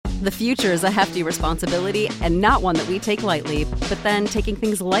The future is a hefty responsibility and not one that we take lightly, but then taking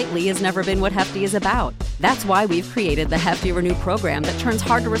things lightly has never been what Hefty is about. That's why we've created the Hefty Renew program that turns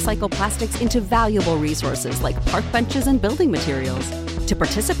hard-to-recycle plastics into valuable resources like park benches and building materials. To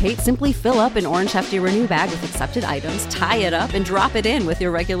participate, simply fill up an orange Hefty Renew bag with accepted items, tie it up, and drop it in with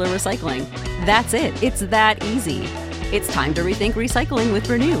your regular recycling. That's it. It's that easy. It's time to rethink recycling with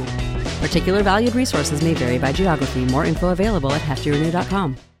Renew. Particular valued resources may vary by geography. More info available at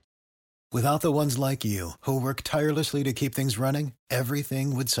heftyrenew.com. Without the ones like you, who work tirelessly to keep things running,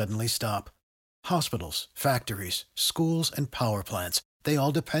 everything would suddenly stop. Hospitals, factories, schools, and power plants, they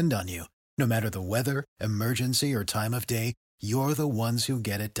all depend on you. No matter the weather, emergency, or time of day, you're the ones who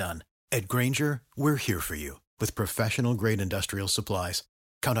get it done. At Grainger, we're here for you with professional-grade industrial supplies.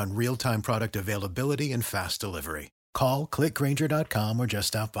 Count on real-time product availability and fast delivery. Call, clickgrainger.com, or just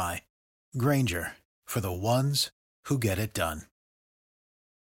stop by. Grainger, for the ones who get it done.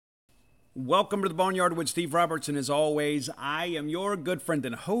 Welcome to the Boneyard with Steve Robertson. As always, I am your good friend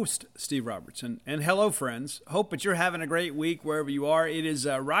and host, Steve Robertson. And hello, friends. Hope that you're having a great week wherever you are. It is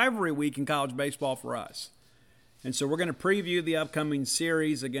a rivalry week in college baseball for us. And so we're going to preview the upcoming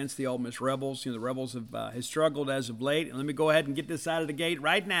series against the Ole Miss Rebels. You know, the Rebels have struggled as of late. And let me go ahead and get this out of the gate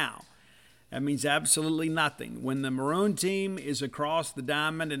right now. That means absolutely nothing. When the Maroon team is across the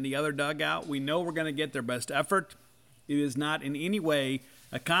diamond in the other dugout, we know we're going to get their best effort. It is not in any way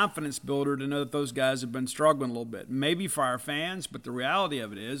a confidence builder to know that those guys have been struggling a little bit. Maybe for our fans, but the reality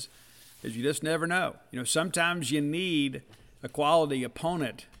of it is you just never know. You know, sometimes you need a quality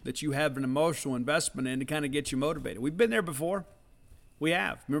opponent that you have an emotional investment in to kind of get you motivated. We've been there before. We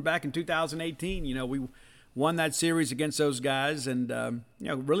have. Remember back in 2018, you know, we won that series against those guys and, you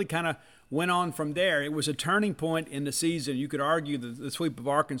know, really kind of went on from there. It was a turning point in the season. You could argue that the sweep of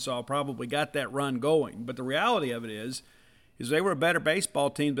Arkansas probably got that run going. But the reality of it is they were a better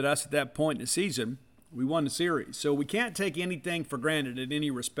baseball team than us at that point in the season. We won the series. So we can't take anything for granted in any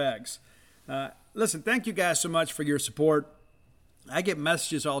respects. Listen, thank you guys so much for your support. I get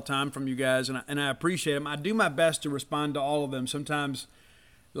messages all the time from you guys, and I appreciate them. I do my best to respond to all of them. Sometimes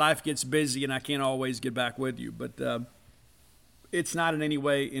life gets busy, and I can't always get back with you. But it's not in any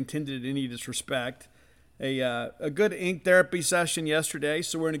way intended in any disrespect. A good ink therapy session yesterday,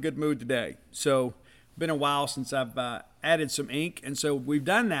 so we're in a good mood today. So been a while since I've added some ink, and so we've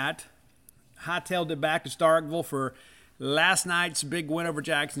done that. Hightailed it back to Starkville for last night's big win over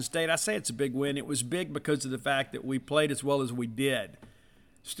Jackson State. I say it's a big win. It was big because of the fact that we played as well as we did.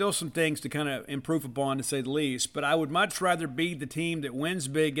 Still some things to kind of improve upon, to say the least, but I would much rather be the team that wins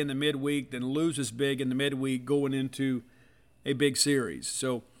big in the midweek than loses big in the midweek going into a big series.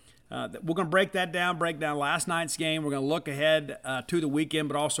 So we're going to break down last night's game. We're going to look ahead to the weekend,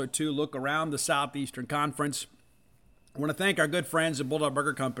 but also to look around the Southeastern Conference. I want to thank our good friends at Bulldog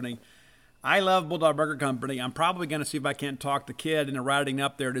Burger Company. I love Bulldog Burger Company. I'm probably going to see if I can't talk the kid into riding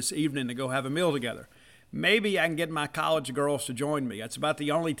up there this evening to go have a meal together. Maybe I can get my college girls to join me. That's about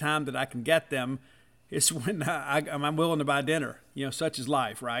the only time that I can get them is when I'm willing to buy dinner. You know, such is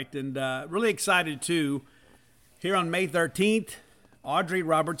life, right? And really excited, too. Here on May 13th, Audrey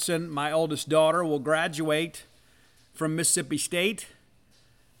Robertson, my oldest daughter, will graduate from Mississippi State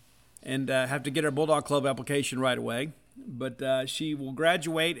and have to get her Bulldog Club application right away. But she will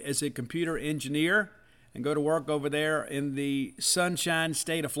graduate as a computer engineer and go to work over there in the sunshine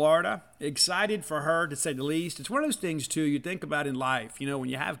state of Florida. Excited for her, to say the least. It's one of those things, too, you think about in life. You know, when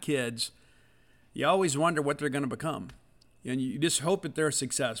you have kids, you always wonder what they're going to become. And you just hope that they're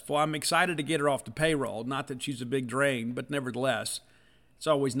successful. I'm excited to get her off the payroll. Not that she's a big drain, but nevertheless, it's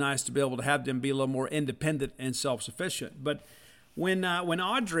always nice to be able to have them be a little more independent and self-sufficient. But when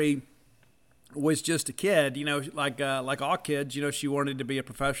Audrey was just a kid, you know, like all kids, you know, she wanted to be a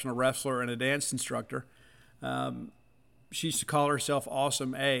professional wrestler and a dance instructor. She used to call herself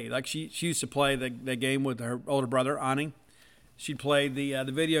Awesome A. Like she used to play the game with her older brother, Ani. She'd play the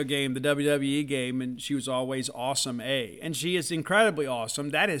video game, the WWE game, and she was always Awesome A. And she is incredibly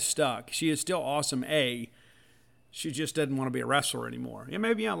awesome. That is stuck. She is still Awesome A. She just doesn't want to be a wrestler anymore. Yeah,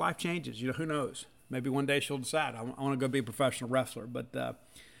 maybe, life changes. You know, who knows? Maybe one day she'll decide, I want to go be a professional wrestler. But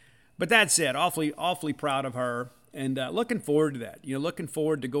that's it. Awfully proud of her, and looking forward to that. You know, looking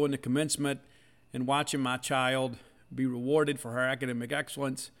forward to going to commencement and watching my child be rewarded for her academic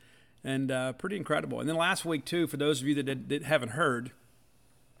excellence, and pretty incredible. And then last week, too, for those of you that haven't heard,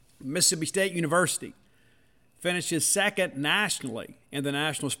 Mississippi State University finishes second nationally in the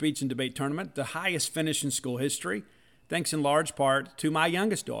National Speech and Debate Tournament, the highest finish in school history, thanks in large part to my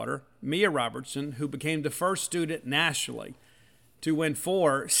youngest daughter, Mia Robertson, who became the first student nationally to win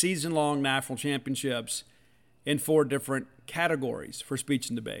 4 season-long national championships in 4 different categories for speech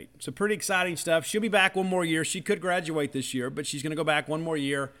and debate. So pretty exciting stuff. She'll be back one more year. She could graduate this year, but she's going to go back one more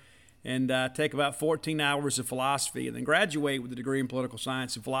year and take about 14 hours of philosophy and then graduate with a degree in political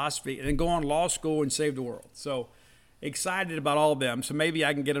science and philosophy and then go on law school and save the world. So excited about all of them. So maybe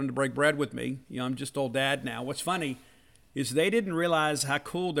I can get them to break bread with me. I'm just old dad now. What's funny is they didn't realize how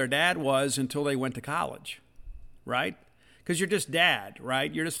cool their dad was until they went to college, right? Because you're just dad,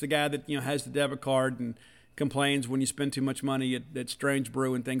 right? You're just the guy that has the debit card and complains when you spend too much money at Strange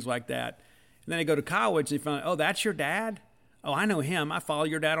Brew and things like that. And then they go to college and they find out, oh, that's your dad? Oh, I know him. I follow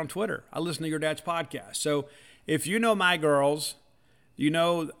your dad on Twitter. I listen to your dad's podcast. So if you know my girls, you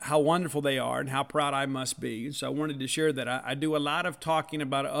know how wonderful they are and how proud I must be. So I wanted to share that. I do a lot of talking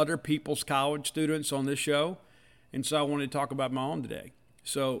about other people's college students on this show. And so I wanted to talk about my own today.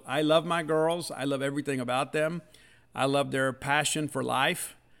 So I love my girls. I love everything about them. I love their passion for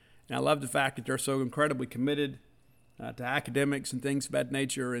life. And I love the fact that they're so incredibly committed to academics and things of that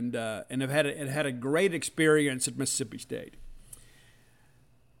nature and have had a great experience at Mississippi State.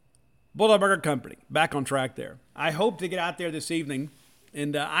 Bulldog Burger Company, back on track there. I hope to get out there this evening.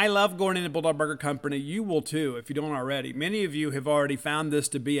 And I love going into Bulldog Burger Company. You will too, if you don't already. Many of you have already found this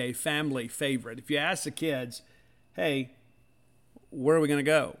to be a family favorite. If you ask the kids, hey, where are we going to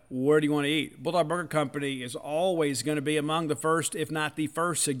go? Where do you want to eat? Bulldog Burger Company is always going to be among the first, if not the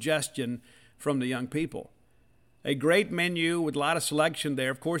first suggestion from the young people. A great menu with a lot of selection there.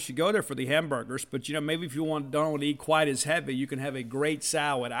 Of course, you go there for the hamburgers, but maybe if you don't want to eat quite as heavy, you can have a great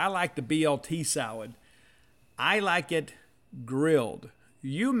salad. I like the BLT salad. I like it grilled.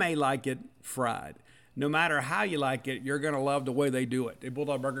 You may like it fried. No matter how you like it, you're going to love the way they do it. At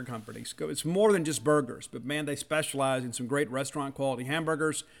Bulldog Burger Company. It's more than just burgers, but man, they specialize in some great restaurant quality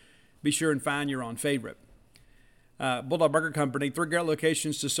hamburgers. Be sure and find your own favorite. Bulldog Burger Company, 3 great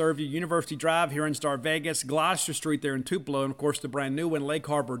locations to serve you. University Drive here in Star Vegas, Gloucester Street there in Tupelo, and of course the brand new one, Lake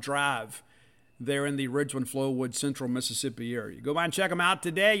Harbor Drive there in the Ridgeland-Flowwood, Central Mississippi area. Go by and check them out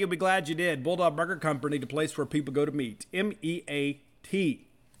today. You'll be glad you did. Bulldog Burger Company, the place where people go to meet. MEAT.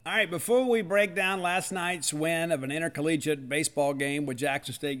 All right, before we break down last night's win of an intercollegiate baseball game with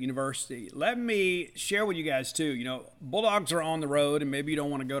Jackson State University, let me share with you guys, too. Bulldogs are on the road, and maybe you don't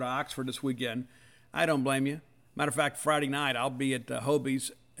want to go to Oxford this weekend. I don't blame you. Matter of fact, Friday night, I'll be at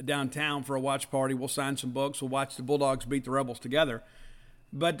Hobie's downtown for a watch party. We'll sign some books. We'll watch the Bulldogs beat the Rebels together.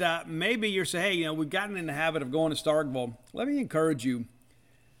 But maybe you're saying, hey, we've gotten in the habit of going to Starkville. Let me encourage you.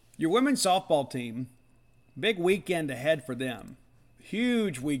 Your women's softball team, big weekend ahead for them.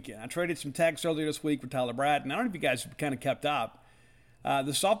 Huge weekend. I traded some texts earlier this week with Tyler Bratton. I don't know if you guys have kind of kept up.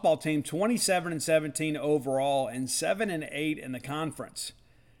 The softball team, 27-17 overall and 7-8 in the conference.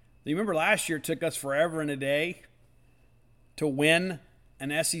 You remember last year it took us forever and a day to win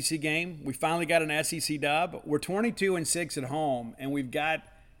an SEC game. We finally got an SEC dub. We're 22-6 at home, and we've got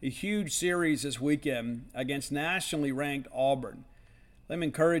a huge series this weekend against nationally ranked Auburn. Let me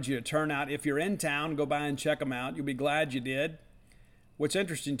encourage you to turn out. If you're in town, go by and check them out. You'll be glad you did. What's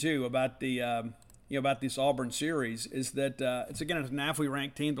interesting, too, about the about this Auburn series is that it's, again, a nationally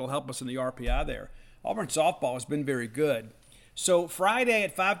ranked team that will help us in the RPI there. Auburn softball has been very good. So Friday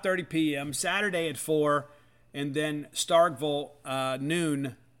at 5:30 p.m., Saturday at 4, and then Starkville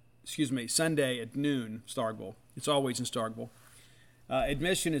Sunday at noon, Starkville. It's always in Starkville.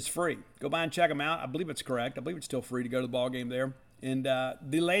 Admission is free. Go by and check them out. I believe it's correct. I believe it's still free to go to the ball game there. And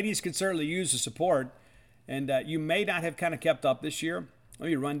the ladies could certainly use the support. And you may not have kind of kept up this year. Let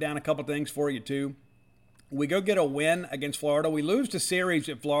me run down a couple things for you, too. We go get a win against Florida. We lose the series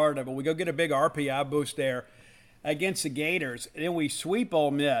at Florida, but we go get a big RPI boost there against the Gators. And then we sweep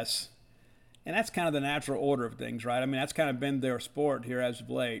Ole Miss. And that's kind of the natural order of things, right? I mean, that's kind of been their sport here as of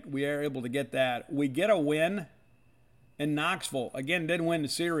late. We are able to get that. We get a win in Knoxville. Again, didn't win the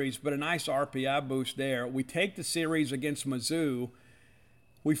series, but a nice RPI boost there. We take the series against Mizzou.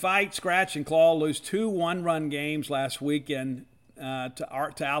 We fight, scratch, and claw, lose 2 one-run games last weekend to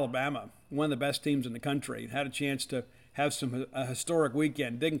Alabama, one of the best teams in the country. Had a chance to have a historic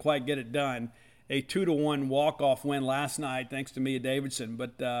weekend. Didn't quite get it done. A 2-1 walk-off win last night, thanks to Mia Davidson.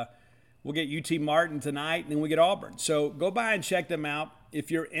 But we'll get UT Martin tonight, and then we get Auburn. So go by and check them out.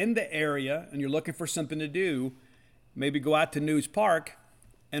 If you're in the area and you're looking for something to do, maybe go out to News Park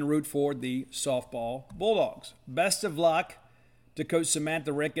and root for the softball Bulldogs. Best of luck to Coach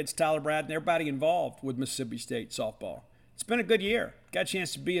Samantha Ricketts, Tyler Bratton, everybody involved with Mississippi State softball. It's been a good year. Got a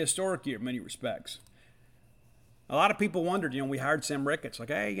chance to be a historic year in many respects. A lot of people wondered, we hired Sam Ricketts. Like,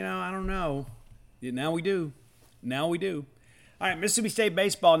 hey, I don't know. Yeah, now we do. All right, Mississippi State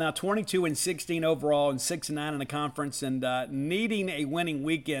baseball now 22-16 overall and 6-9 in the conference and needing a winning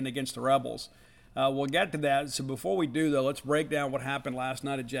weekend against the Rebels. We'll get to that. So before we do, though, let's break down what happened last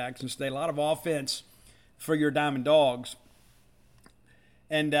night at Jackson State. A lot of offense for your Diamond Dogs.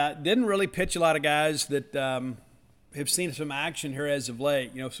 And didn't really pitch a lot of guys that have seen some action here as of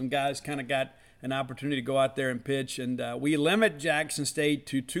late. Some guys kind of got an opportunity to go out there and pitch. And we limit Jackson State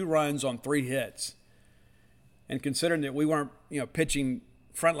to 2 runs on 3 hits. And considering that we weren't, pitching,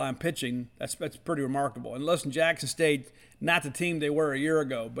 frontline pitching, that's pretty remarkable. And listen, Jackson State, not the team they were a year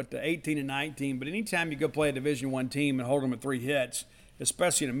ago, but the 18-19. But anytime you go play a Division I team and hold them at 3 hits,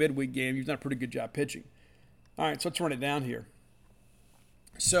 especially in a midweek game, you've done a pretty good job pitching. All right, so let's run it down here.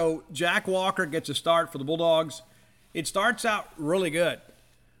 So Jack Walker gets a start for the Bulldogs. It starts out really good.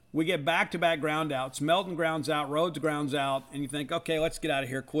 We get back-to-back ground outs. Melton grounds out, Rhodes grounds out, and you think, okay, let's get out of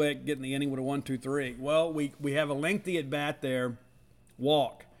here quick, get in the inning with a 1-2-3. Well, we have a lengthy at-bat there,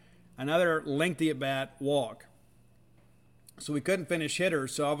 walk. Another lengthy at-bat, walk. So we couldn't finish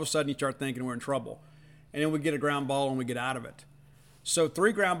hitters, so all of a sudden you start thinking we're in trouble. And then we get a ground ball and we get out of it. So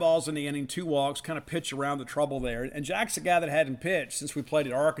 3 ground balls in the inning, 2 walks, kind of pitch around the trouble there. And Jack's a guy that hadn't pitched since we played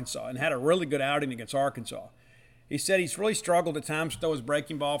at Arkansas and had a really good outing against Arkansas. He said he's really struggled at times to throw his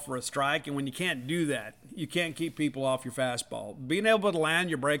breaking ball for a strike, and when you can't do that, you can't keep people off your fastball. Being able to land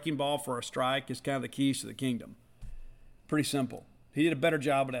your breaking ball for a strike is kind of the keys to the kingdom. Pretty simple. He did a better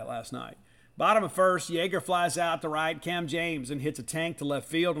job of that last night. Bottom of first, Yeager flies out to right. Cam James and hits a tank to left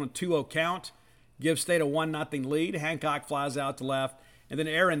field on a 2-0 count. Gives State a 1-0 lead. Hancock flies out to left. And then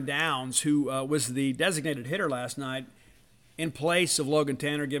Aaron Downs, who was the designated hitter last night, in place of Logan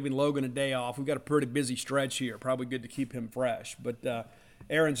Tanner, giving Logan a day off. We've got a pretty busy stretch here. Probably good to keep him fresh. But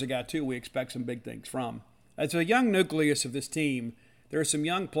Aaron's a guy, too, we expect some big things from. As a young nucleus of this team, there are some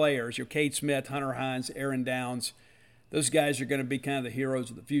young players. Cade Smith, Hunter Hines, Aaron Downs. Those guys are going to be kind of the heroes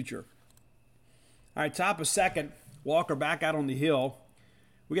of the future. All right, top of second, Walker back out on the hill.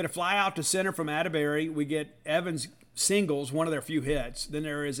 We get a fly out to center from Atterbury. We get Evans singles, one of their few hits. Then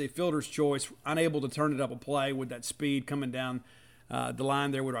there is a fielder's choice, unable to turn it up a play with that speed coming down the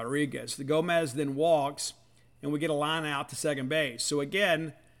line there with Rodriguez. The Gomez then walks, and we get a line out to second base. So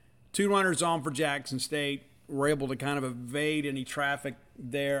again, 2 runners on for Jackson State. We're able to kind of evade any traffic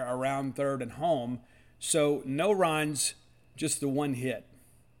there around third and home. So no runs, just the 1 hit.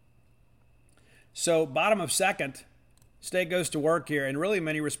 So bottom of second, State goes to work here and really in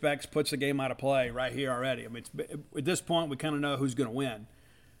many respects puts the game out of play right here already. I mean, at this point, we kind of know who's going to win.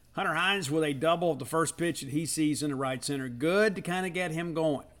 Hunter Hines with a double of the first pitch that he sees in the right center. Good to kind of get him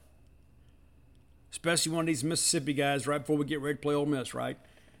going. Especially one of these Mississippi guys right before we get ready to play Ole Miss, right?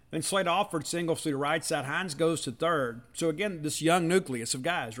 Then Slade Alford singles to the right side. Hines goes to third. So again, this young nucleus of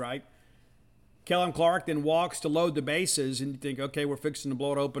guys, right? Kellen Clark then walks to load the bases, and you think, okay, we're fixing to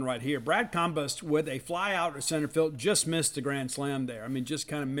blow it open right here. Brad Combust with a fly out to center field just missed the grand slam there. I mean, just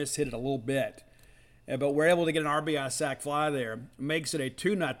kind of mishit it a little bit. But we're able to get an RBI sac fly there. Makes it a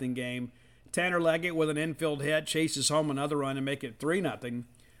 2-0 game. Tanner Leggett with an infield hit chases home another run and make it 3-0.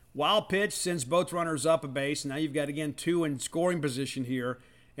 Wild pitch sends both runners up a base. Now you've got, again, 2 in scoring position here.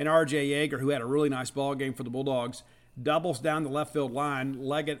 And R.J. Yeager, who had a really nice ball game for the Bulldogs, doubles down the left field line.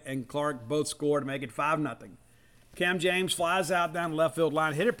 Leggett and Clark both score to make it 5-0. Cam James flies out down the left field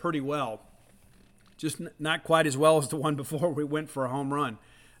line. Hit it pretty well. Just not quite as well as the one before we went for a home run.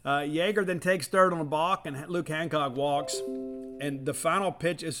 Yeager then takes third on a balk, and Luke Hancock walks. And the final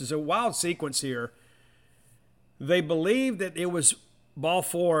pitch, this is a wild sequence here. They believe that it was ball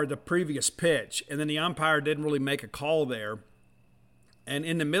 4 the previous pitch, and then the umpire didn't really make a call there. And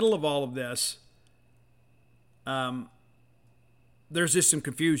in the middle of all of this, there's just some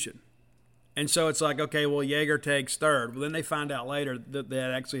confusion. And so it's like, okay, well, Yeager takes third. Well, then they find out later that they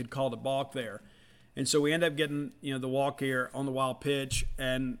actually had called a balk there. And so we end up getting, the walk here on the wild pitch,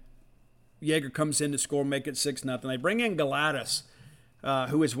 and Yeager comes in to score, make it 6-0. They bring in Galatas,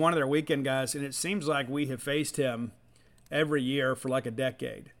 who is one of their weekend guys, and it seems like we have faced him every year for like a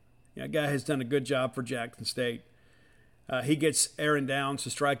decade. That guy has done a good job for Jackson State. He gets Aaron Downs to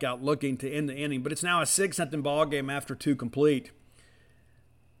strike out looking to end the inning, but it's now a 6-0 ball game after 2 complete.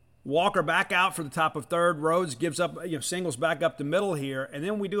 Walker back out for the top of third. Rhodes gives up, singles back up the middle here, and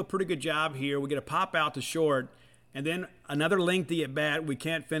then we do a pretty good job here. We get a pop out to short, and then another lengthy at bat. We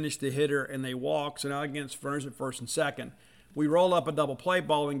can't finish the hitter, and they walk. So now against Ferns at first and second, we roll up a double play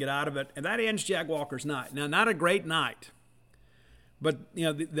ball and get out of it, and that ends Jack Walker's night. Now, not a great night, but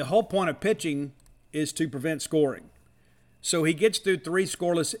the whole point of pitching is to prevent scoring. So he gets through 3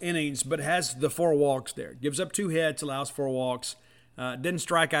 scoreless innings, but has the 4 walks there. Gives up 2 hits, allows 4 walks. Didn't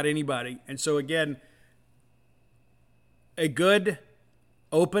strike out anybody. And so, again, a good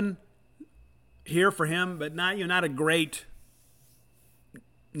open here for him, but not a great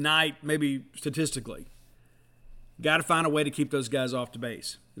night, maybe statistically. Got to find a way to keep those guys off the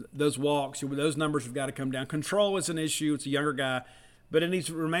base. Those walks, those numbers have got to come down. Control is an issue. It's a younger guy. But in these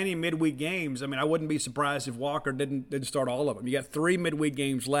remaining midweek games, I mean, I wouldn't be surprised if Walker didn't start all of them. You got 3 midweek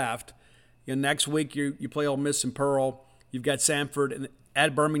games left. And next week you play Ole Miss and Pearl. You've got Samford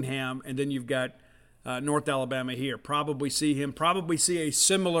at Birmingham, and then you've got North Alabama here. Probably see a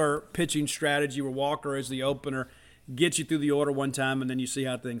similar pitching strategy where Walker is the opener, gets you through the order one time, and then you see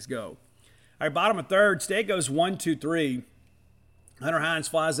how things go. All right, bottom of third, State goes 1-2-3. Hunter Hines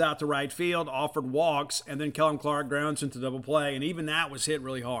flies out to right field, offered walks, and then Kellum Clark grounds into double play, and even that was hit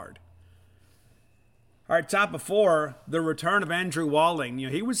really hard. All right, top of 4, the return of Andrew Walling.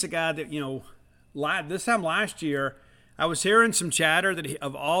 He was the guy that, this time last year, I was hearing some chatter that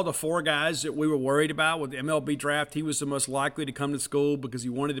of all the 4 guys that we were worried about with the MLB draft, he was the most likely to come to school because he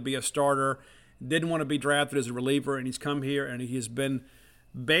wanted to be a starter, didn't want to be drafted as a reliever, and he's come here and he has been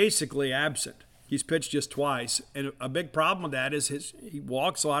basically absent. He's pitched just twice, and a big problem with that is he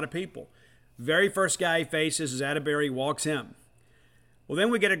walks a lot of people. Very first guy he faces is Atterbury, walks him. Well,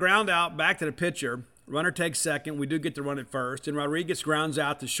 then we get a ground out back to the pitcher. Runner takes second. We do get the run at first, and Rodriguez grounds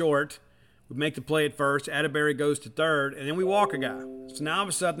out to short. We make the play at first. Atterbury goes to third, and then we walk a guy. So now all of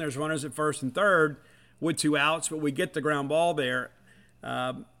a sudden there's runners at first and third with 2 outs, but we get the ground ball there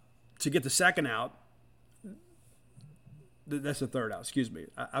to get the second out. That's the third out. Excuse me.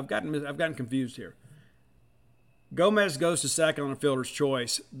 I've gotten confused here. Gomez goes to second on a fielder's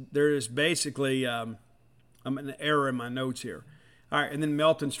choice. There is basically an error in my notes here. All right, and then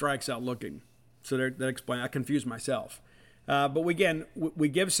Melton strikes out looking. So that explains. I confused myself. But we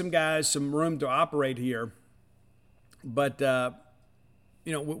give some guys some room to operate here, but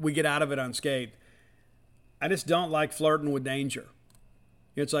we get out of it unscathed. I just don't like flirting with danger.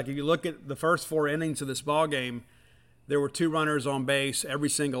 It's like if you look at the first 4 innings of this ball game, there were 2 runners on base every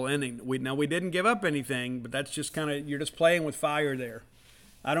single inning. We didn't give up anything, but that's just you're just playing with fire there.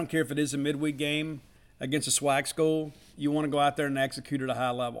 I don't care if it is a midweek game against a SWAC school. You want to go out there and execute at a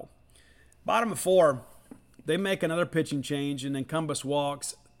high level. Bottom of 4, they make another pitching change, and then Cumbus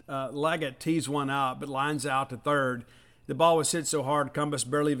walks. Leggett tees one out, but lines out to third. The ball was hit so hard, Cumbus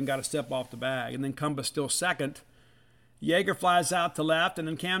barely even got a step off the bag. And then Cumbus still second. Yeager flies out to left, and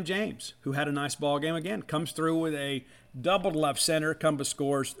then Cam James, who had a nice ball game again, comes through with a double to left center. Cumbus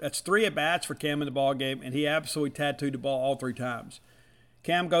scores. That's 3 at-bats for Cam in the ball game, and he absolutely tattooed the ball all 3 times.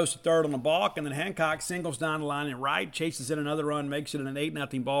 Cam goes to third on the balk, and then Hancock singles down the line and right, chases in another run, makes it an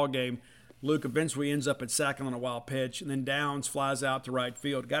 8-0 ball game. Luke eventually ends up at second on a wild pitch, and then Downs flies out to right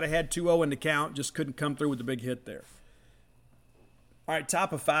field. Got ahead 2-0 in the count, just couldn't come through with the big hit there. All right,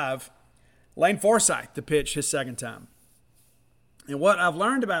 top of 5, Lane Forsythe to pitch his second time. And what I've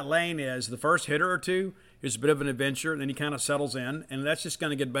learned about Lane is the first hitter or 2 is a bit of an adventure, and then he kind of settles in, and that's just going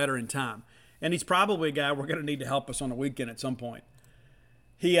to get better in time. And he's probably a guy we're going to need to help us on the weekend at some point.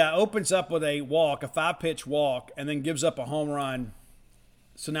 He opens up with a walk, a 5-pitch walk, and then gives up a home run.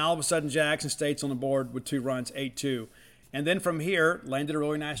 So now all of a sudden Jackson State's on the board with 2 runs, 8-2. And then from here, Lane did a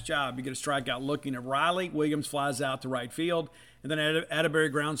really nice job. You get a strikeout looking at Riley. Williams flies out to right field, and then Atterbury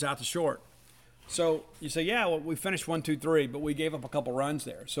grounds out to short. So you say, yeah, well, we finished 1-2-3, but we gave up a couple runs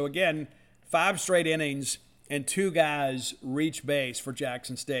there. So again, 5 straight innings and 2 guys reach base for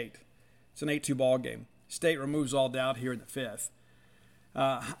Jackson State. It's an 8-2 ball game. State removes all doubt here in the 5th.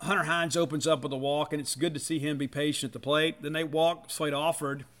 Hunter Hines opens up with a walk, and it's good to see him be patient at the plate. Then they walk. Slade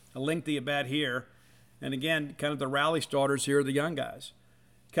offered a lengthy at bat here. And again, kind of the rally starters here are the young guys.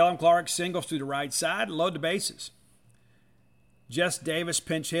 Kellum Clark singles to the right side, load the bases. Jess Davis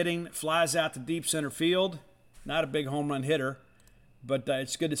pinch hitting, flies out to deep center field. Not a big home run hitter, but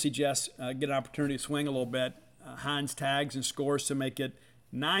it's good to see Jess get an opportunity to swing a little bit. Hines tags and scores to make it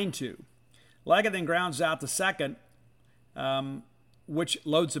 9-2. Leggett then grounds out to second, which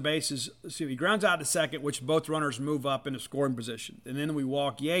loads the bases. He grounds out to second, which both runners move up into scoring position. And then we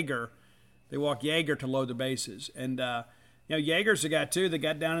walk Yeager. They walk Yeager to load the bases. And, Yeager's the guy, too, that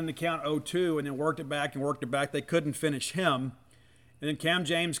got down in the count 0-2 and then worked it back. They couldn't finish him. And then Cam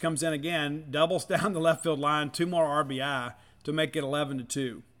James comes in again, doubles down the left field line, 2 more RBI to make it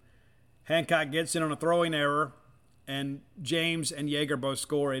 11-2. Hancock gets in on a throwing error, and James and Yeager both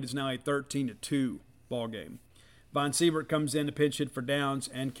score. It is now a 13-2 ball game. Von Siebert comes in to pinch hit for Downs,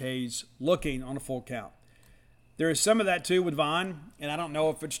 and K's looking on a full count. There is some of that, too, with Von, and I don't know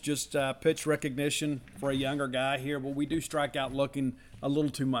if it's just pitch recognition for a younger guy here, but we do strike out looking a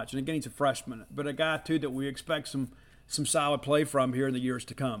little too much. And again, he's a freshman, but a guy, too, that we expect some solid play from here in the years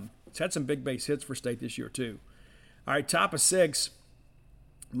to come. He's had some big base hits for State this year, too. All right, top of 6,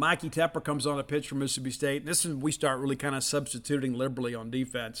 Mikey Tepper comes on a pitch from Mississippi State. This is when we start really kind of substituting liberally on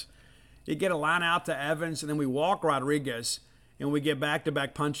defense. You get a line out to Evans, and then we walk Rodriguez, and we get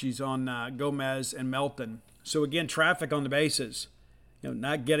back-to-back punchies on Gomez and Melton. So, again, traffic on the bases,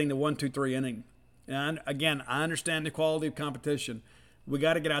 not getting the 1-2-3 inning. And, again, I understand the quality of competition. We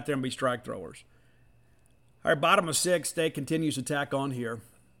got to get out there and be strike throwers. All right, bottom of 6, State continues to tack on here.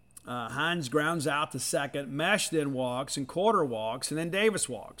 Hines grounds out to second. Mesh then walks, and Quarter walks, and then Davis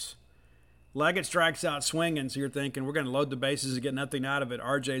walks. Leggett strikes out swinging, so you're thinking we're going to load the bases and get nothing out of it.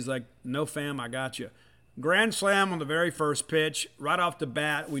 RJ's like, no, fam, I got you. Grand slam on the very first pitch. Right off the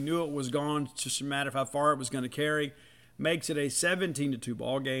bat, we knew it was gone. It's just a matter of how far it was going to carry. Makes it a 17-2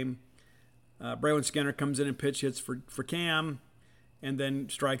 ball game. Braylon Skinner comes in and pitch hits for Cam, and then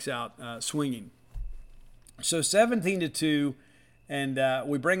strikes out swinging. So 17-2, and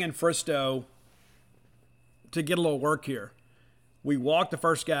we bring in Fristow to get a little work here. We walk the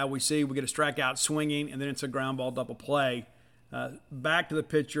first guy we see. We get a strikeout swinging, and then it's a ground ball double play. Back to the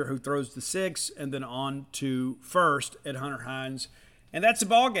pitcher who throws the 6, and then on to first at Hunter Hines. And that's the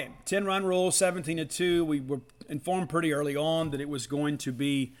ball game. 10-run rule, 17-2. We were informed pretty early on that it was going to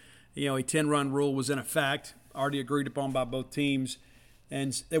be, a 10-run rule was in effect, already agreed upon by both teams.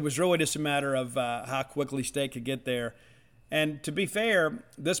 And it was really just a matter of how quickly State could get there. And to be fair,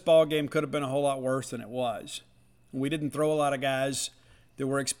 this ball game could have been a whole lot worse than it was. We didn't throw a lot of guys that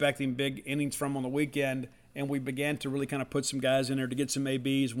we're expecting big innings from on the weekend, and we began to really kind of put some guys in there to get some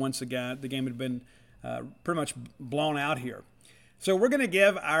ABs once the game had been pretty much blown out here. So we're going to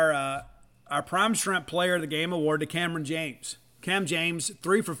give our Prime Shrimp Player of the Game award to Cameron James. Cam James,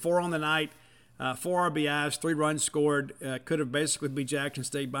 3 for 4 on the night, 4 RBIs, 3 runs scored. Could have basically beat Jackson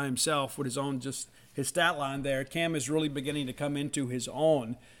State by himself with his stat line there. Cam is really beginning to come into his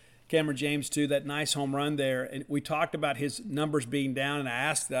own. Cameron James, too, that nice home run there. And we talked about his numbers being down, and I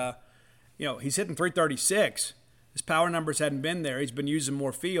asked, he's hitting 336. His power numbers hadn't been there. He's been using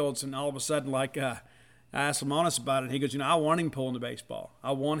more fields, and all of a sudden, I asked Lamonis about it, and he goes, I want him pulling the baseball.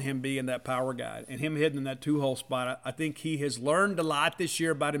 I want him being that power guy. And him hitting in that 2-hole spot, I think he has learned a lot this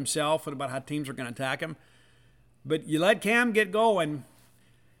year about himself and about how teams are going to attack him. But you let Cam get going,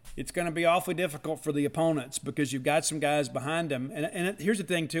 it's going to be awfully difficult for the opponents because you've got some guys behind him. And here's the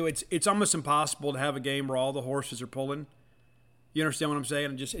thing, too. It's almost impossible to have a game where all the horses are pulling. You understand what I'm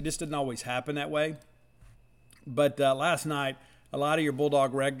saying? It just didn't always happen that way. But last night, a lot of your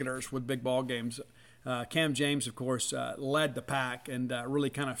Bulldog regulars with big ball games, Cam James, of course, led the pack and really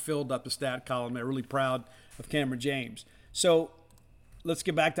kind of filled up the stat column. They're really proud of Cameron James. So let's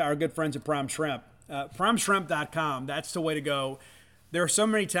get back to our good friends at Prime Shrimp. PrimeShrimp.com, that's the way to go. There are so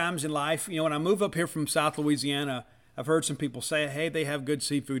many times in life, when I move up here from South Louisiana, I've heard some people say, hey, they have good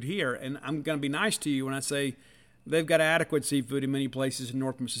seafood here. And I'm going to be nice to you when I say they've got adequate seafood in many places in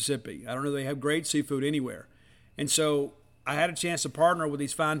North Mississippi. I don't know they have great seafood anywhere. And so I had a chance to partner with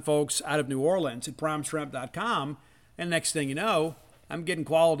these fine folks out of New Orleans at PrimeShrimp.com. And next thing you know, I'm getting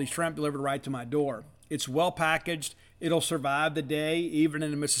quality shrimp delivered right to my door. It's well packaged. It'll survive the day, even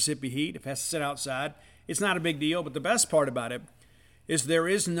in the Mississippi heat. If it has to sit outside, it's not a big deal. But the best part about it is there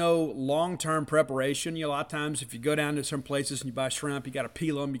is no long-term preparation. A lot of times if you go down to some places and you buy shrimp, you got to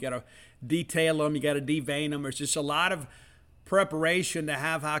peel them, you got to detail them, you got to devein them. There's just a lot of preparation to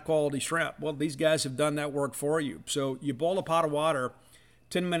have high-quality shrimp. Well, these guys have done that work for you. So you boil a pot of water.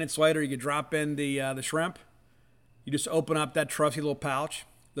 10 minutes later, you drop in the shrimp. You just open up that trusty little pouch,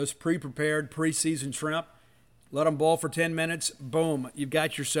 those pre-prepared, pre-seasoned shrimp. Let them boil for 10 minutes. Boom, you've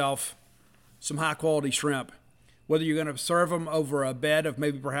got yourself some high-quality shrimp. Whether you're going to serve them over a bed of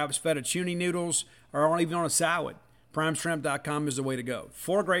maybe perhaps fettuccine noodles or even on a salad, PrimeShrimp.com is the way to go.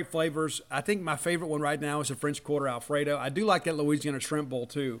 4 great flavors. I think my favorite one right now is a French Quarter Alfredo. I do like that Louisiana shrimp bowl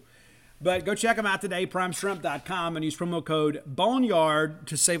too. But go check them out today, PrimeShrimp.com, and use promo code Boneyard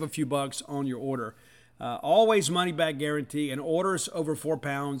to save a few bucks on your order. Always money-back guarantee, and orders over 4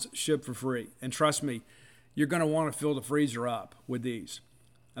 pounds ship for free. And trust me, you're going to want to fill the freezer up with these.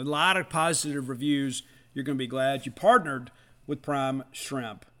 A lot of positive reviews. You're going to be glad you partnered with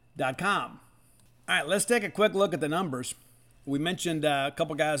PrimeShrimp.com. All right, let's take a quick look at the numbers. We mentioned a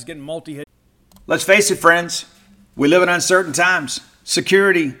couple guys getting multi-hit. Let's face it, friends. We live in uncertain times.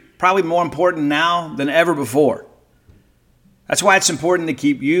 Security, probably more important now than ever before. That's why it's important to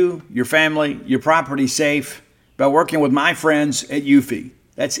keep you, your family, your property safe by working with my friends at Eufy.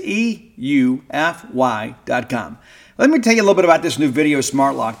 That's EUFY.com. Let me tell you a little bit about this new video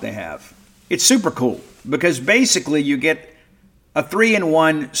smart lock they have. It's super cool because basically you get a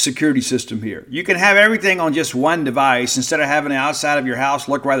 3-in-1 security system here. You can have everything on just one device instead of having the outside of your house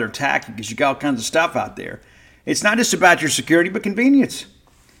look rather tacky because you got all kinds of stuff out there. It's not just about your security, but convenience.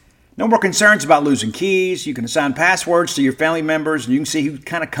 No more concerns about losing keys. You can assign passwords to your family members, and you can see who's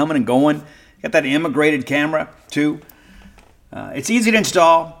kind of coming and going. Got that immigrated camera, too. It's easy to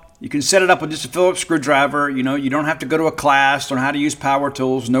install. You can set it up with just a Phillips screwdriver. You don't have to go to a class on how to use power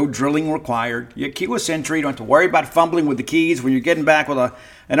tools. No drilling required. You get keyless entry. You don't have to worry about fumbling with the keys when you're getting back with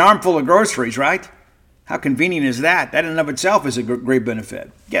an armful of groceries, right? How convenient is that? That in and of itself is a great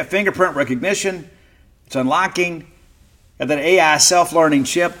benefit. You got fingerprint recognition. It's unlocking. Got that AI self-learning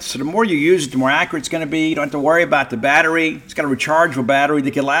chip. So the more you use it, the more accurate it's going to be. You don't have to worry about the battery. It's got a rechargeable battery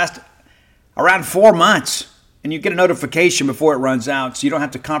that can last around 4 months. And you get a notification before it runs out, so you don't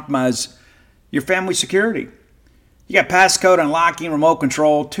have to compromise your family security. You got passcode unlocking, remote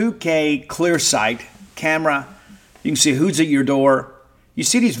control, 2K clear sight, camera. You can see who's at your door. You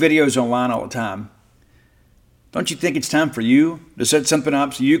see these videos online all the time. Don't you think it's time for you to set something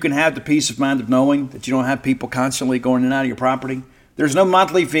up so you can have the peace of mind of knowing that you don't have people constantly going in and out of your property? There's no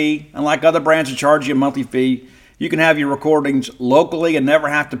monthly fee. Unlike other brands that charge you a monthly fee, you can have your recordings locally and never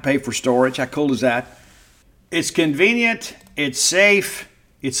have to pay for storage. How cool is that? It's convenient, it's safe,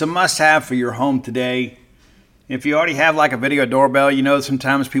 it's a must-have for your home today. If you already have like a video doorbell,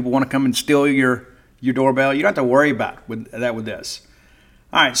 sometimes people want to come and steal your doorbell. You don't have to worry about with this.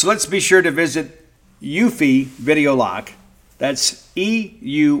 All right, so let's be sure to visit Eufy Video Lock. That's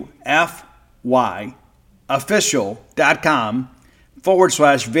EUFY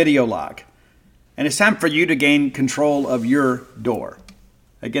official.com/video lock. And it's time for you to gain control of your door.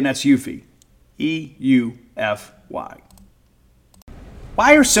 Again, that's Eufy. EUFY.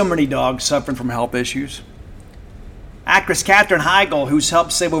 Why are so many dogs suffering from health issues? Actress Katherine Heigl, who's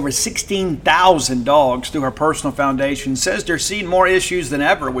helped save over 16,000 dogs through her personal foundation, says they're seeing more issues than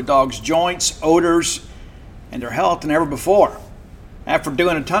ever with dogs' joints, odors, and their health than ever before. After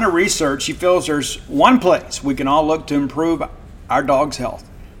doing a ton of research, she feels there's one place we can all look to improve our dog's health: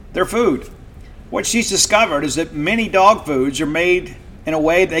 their food. What she's discovered is that many dog foods are made in a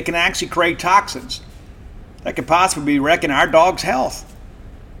way they can actually create toxins that could possibly be wrecking our dog's health.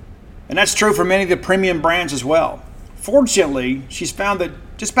 And that's true for many of the premium brands as well. Fortunately, she's found that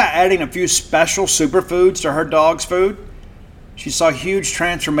just by adding a few special superfoods to her dog's food, she saw huge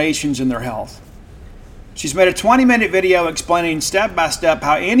transformations in their health. She's made a 20-minute video explaining step by step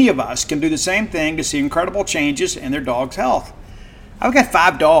how any of us can do the same thing to see incredible changes in their dog's health. I've got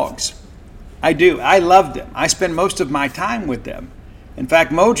 5 dogs. I do. I love them. I spend most of my time with them. In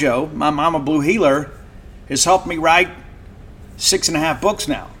fact, Mojo, my Mama Blue Healer, has helped me write 6.5 books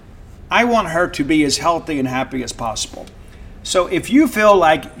now. I want her to be as healthy and happy as possible. So if you feel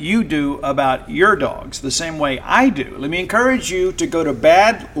like you do about your dogs the same way I do, let me encourage you to go to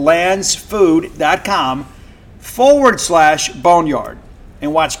badlandsfood.com/boneyard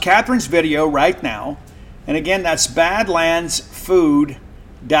and watch Catherine's video right now. And again, that's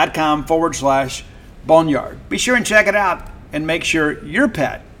badlandsfood.com/boneyard. Be sure and check it out and make sure your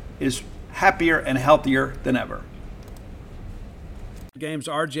pet is happier and healthier than ever. Games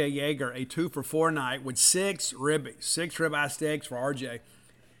RJ Yeager, a 2-for-4 night with 6 ribeye steaks for RJ.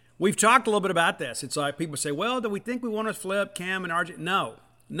 We've talked a little bit about this. It's like people say, well, do we think we want to flip Cam and RJ? No.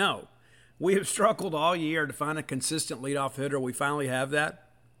 We have struggled all year to find a consistent leadoff hitter. We finally have that.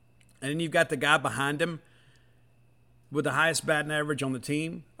 And then you've got the guy behind him with the highest batting average on the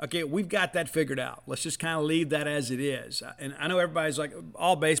team. Okay, we've got that figured out. Let's just kind of leave that as it is. And I know everybody's like,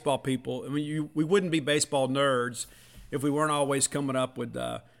 all baseball people, I mean, we wouldn't be baseball nerds if we weren't always coming up with,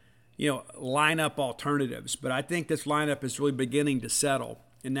 lineup alternatives. But I think this lineup is really beginning to settle.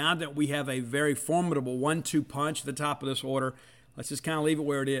 And now that we have a very formidable 1-2 punch at the top of this order, let's just kind of leave it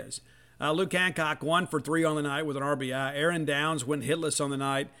where it is. Luke Hancock, 1 for 3 on the night with an RBI. Aaron Downs went hitless on the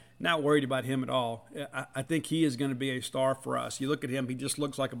night. Not worried about him at all. I think he is going to be a star for us. You look at him, he just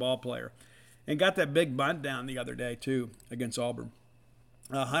looks like a ball player. And got that big bunt down the other day, too, against Auburn.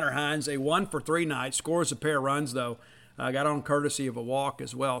 Hunter Hines, a 1 for 3 night, scores a pair of runs, though. Got on courtesy of a walk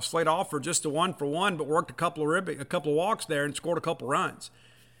as well. Slade Alford, just a 1 for 1, but worked a couple of walks there and scored a couple runs.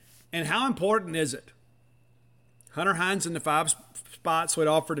 And how important is it? Hunter Hines in the 5 spot, Slade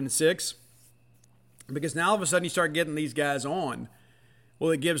Alford in the 6. Because now all of a sudden you start getting these guys on. Well,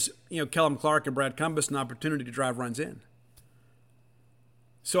 it gives Kellum Clark and Brad Cumbus an opportunity to drive runs in.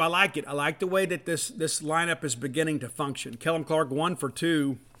 So I like it. I like the way that this lineup is beginning to function. Kellum Clark 1 for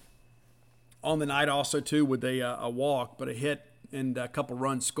 2 on the night, also too with a walk, but a hit and a couple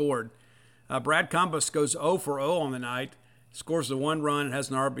runs scored. Brad Cumbus goes 0 for 0 on the night, scores the 1 run and has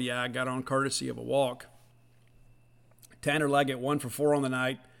an RBI, got on courtesy of a walk. Tanner Leggett 1 for 4 on the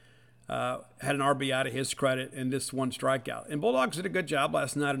night. had an RBI to his credit and just one strikeout. And Bulldogs did a good job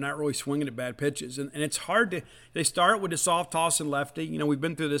last night of not really swinging at bad pitches. And it's hard to – they start with a soft toss and lefty. You know, we've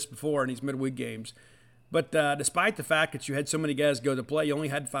been through this before in these midweek games. But despite the fact that you had so many guys go to play, you only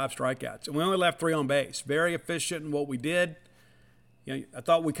had 5 strikeouts. And we only left 3 on base. Very efficient in what we did. You know, I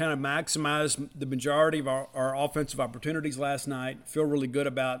thought we kind of maximized the majority of our offensive opportunities last night. Feel really good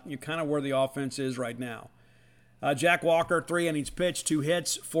about kind of where the offense is right now. Jack Walker, 3 innings pitched, 2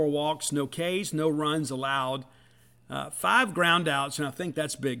 hits, 4 walks, no Ks, no runs allowed. 5 ground outs, and I think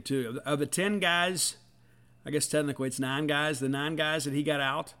that's big too. Of the 10 guys, I guess technically it's 9 guys, the 9 guys that he got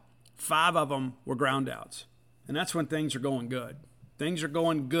out, 5 of them were ground outs. And that's when things are going good. Things are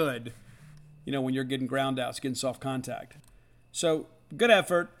going good, when you're getting ground outs, getting soft contact. So, good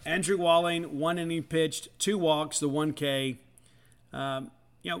effort. Andrew Walling, 1 inning pitched, 2 walks, the 1K.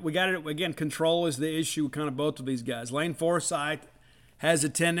 We got it, again, control is the issue with kind of both of these guys. Lane Forsythe has a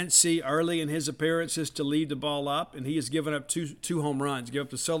tendency early in his appearances to leave the ball up, and he has given up two home runs. Give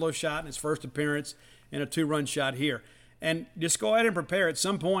up the solo shot in his first appearance and a 2-run shot here. And just go ahead and prepare. At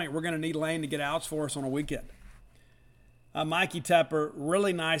some point, we're going to need Lane to get outs for us on a weekend. Mikey Tepper,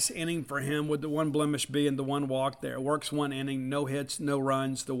 really nice inning for him with the 1 blemish being the 1 walk there. Works 1 inning, no hits, no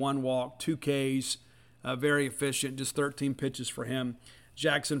runs, the 1 walk, 2 Ks, very efficient, just 13 pitches for him.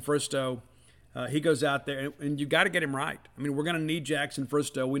 Jackson Fristow, he goes out there, and you got to get him right. I mean, we're going to need Jackson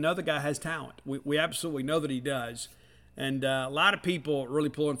Fristow. We know the guy has talent. We absolutely know that he does. And a lot of people really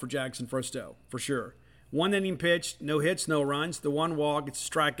pulling for Jackson Fristow, for sure. 1 inning pitched, no hits, no runs. The 1 walk, it's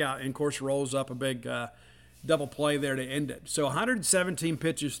a strikeout, and of course rolls up a big double play there to end it. So 117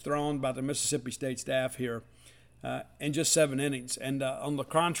 pitches thrown by the Mississippi State staff here in just 7 innings. And on the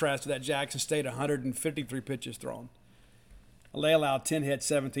contrast to that, Jackson State, 153 pitches thrown. They allowed 10 hits,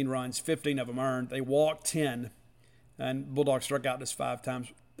 17 runs, 15 of them earned. They walked 10, and Bulldogs struck out just 5 times.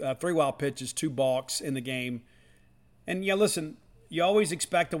 3 wild pitches, 2 balks in the game. And, listen, you always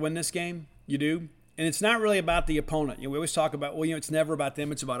expect to win this game. You do. And it's not really about the opponent. We always talk about, it's never about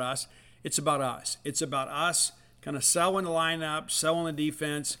them. It's about us. It's about us. It's about us kind of selling the lineup, selling the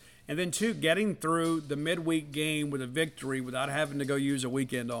defense, and then, 2, getting through the midweek game with a victory without having to go use a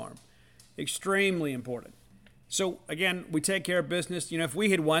weekend arm. Extremely important. So, again, we take care of business. If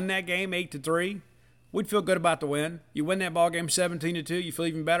we had won that game 8-3, we'd feel good about the win. You win that ball game 17-2, you feel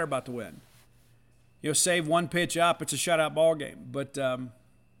even better about the win. Save 1 pitch up, it's a shutout ball game. But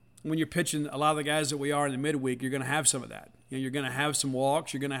when you're pitching a lot of the guys that we are in the midweek, you're going to have some of that. You're going to have some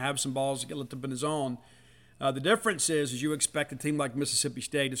walks. You're going to have some balls that get lifted up in the zone. The difference is you expect a team like Mississippi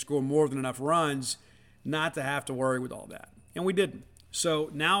State to score more than enough runs not to have to worry with all that. And we didn't. So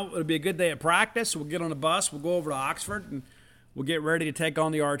now it'll be a good day at practice. We'll get on a bus. We'll go over to Oxford, and we'll get ready to take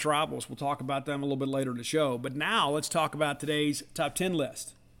on the arch rivals. We'll talk about them a little bit later in the show. But now let's talk about today's top 10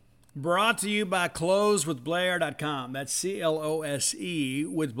 list. Brought to you by closewithblair.com. That's C-L-O-S-E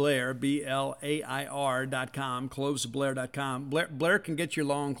with Blair, B-L-A-I-R.com, closewithblair.com. Blair can get your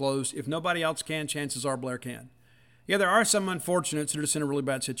lawn closed. If nobody else can, chances are Blair can. Yeah, there are some unfortunates that are just in a really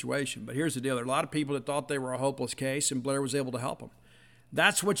bad situation. But here's the deal. There are a lot of people that thought they were a hopeless case, and Blair was able to help them.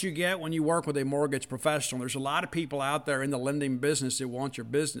 That's what you get when you work with a mortgage professional. There's a lot of people out there in the lending business that want your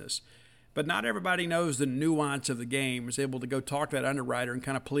business. But not everybody knows the nuance of the game, is able to go talk to that underwriter and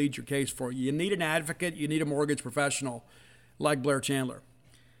kind of plead your case for you. You need an advocate. You need a mortgage professional like Blair Chandler.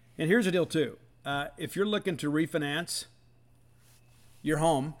 And here's the deal, too. If you're looking to refinance your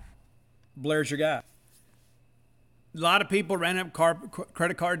home, Blair's your guy. A lot of people ran up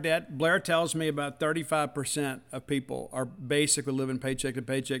credit card debt. Blair tells me about 35% of people are basically living paycheck to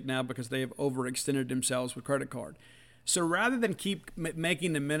paycheck now because they have overextended themselves with credit card. So rather than keep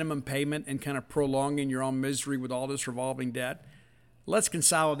making the minimum payment and kind of prolonging your own misery with all this revolving debt, let's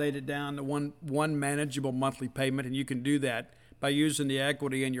consolidate it down to one manageable monthly payment, and you can do that by using the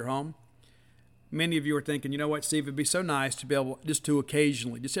equity in your home. Many of you are thinking, you know what, Steve, it'd be so nice to be able just to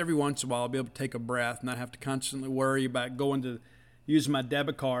occasionally, just every once in a while, be able to take a breath, not have to constantly worry about going to use my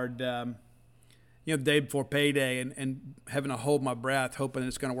debit card, the day before payday and having to hold my breath, hoping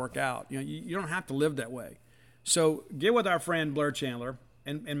it's going to work out. You don't have to live that way. So get with our friend Blair Chandler,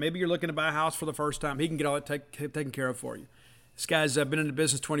 and maybe you're looking to buy a house for the first time. He can get all that taken care of for you. This guy's been in the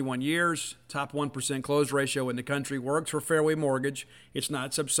business 21 years, top 1% close ratio in the country, works for Fairway Mortgage. It's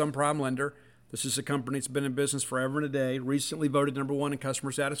not some subprime lender. This is a company that's been in business forever and a day, recently voted number 1 in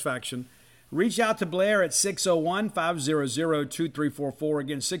customer satisfaction. Reach out to Blair at 601-500-2344.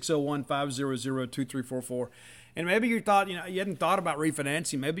 Again, 601-500-2344. And maybe you thought, you hadn't thought about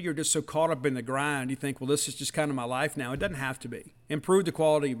refinancing. Maybe you're just so caught up in the grind. You think, well, this is just kind of my life now. It doesn't have to be. Improve the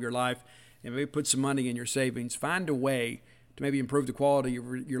quality of your life and maybe put some money in your savings. Find a way to maybe improve the quality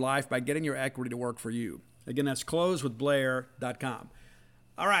of your life by getting your equity to work for you. Again, that's closewithblair.com.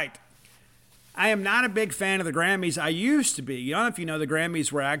 All right. I am not a big fan of the Grammys. I used to be. I don't know if you know, the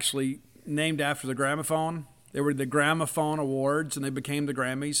Grammys were actually named after the gramophone. They were the Gramophone Awards, and they became the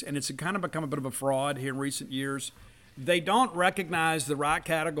Grammys. And it's kind of become a bit of a fraud here in recent years. They don't recognize the rock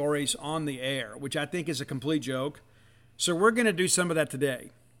categories on the air, which I think is a complete joke. So we're going to do some of that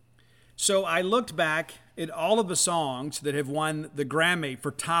today. So I looked back at all of the songs that have won the Grammy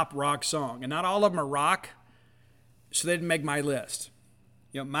for top rock song. And not all of them are rock, so they didn't make my list.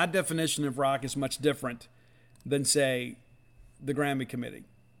 You know, my definition of rock is much different than, say, the Grammy Committee.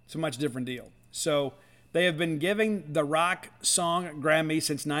 It's a much different deal. So they have been giving the rock song Grammy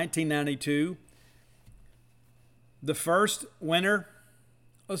since 1992. The first winner,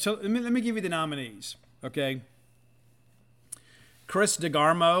 so let me give you the nominees, okay? Chris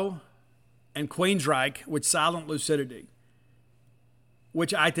DeGarmo and Queensryche with Silent Lucidity,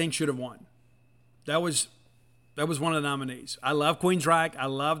 which I think should have won. That was one of the nominees. I love Queensryche. I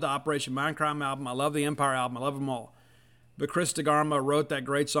love the Operation Mindcrime album. I love the Empire album. I love them all. But Chris DeGarmo wrote that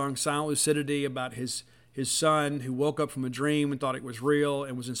great song, Silent Lucidity, about his son who woke up from a dream and thought it was real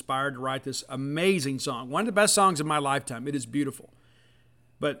and was inspired to write this amazing song. One of the best songs of my lifetime. It is beautiful.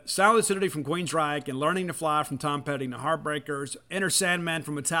 But Silent Lucidity from Queensryche and Learning to Fly from Tom Petty and the Heartbreakers, Enter Sandman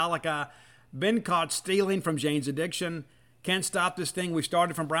from Metallica, Been Caught Stealing from Jane's Addiction, Can't Stop This Thing We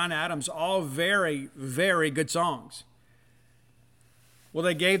Started from Bryan Adams, all very, very good songs. Well,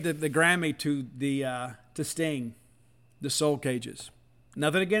 they gave the Grammy to Sting, the Soul Cages.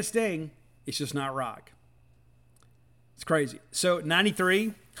 Nothing against Sting, it's just not rock. It's crazy. So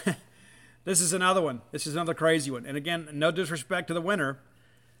 93, this is another one. This is another crazy one. And again, no disrespect to the winner.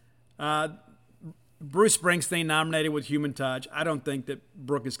 Bruce Springsteen nominated with Human Touch. I don't think that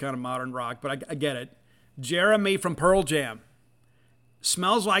Brooke is kind of modern rock, but I get it. Jeremy from Pearl Jam.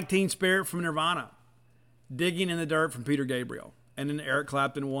 Smells Like Teen Spirit from Nirvana. Digging in the Dirt from Peter Gabriel. And then Eric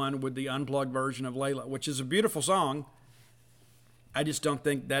Clapton won with the unplugged version of Layla, which is a beautiful song. I just don't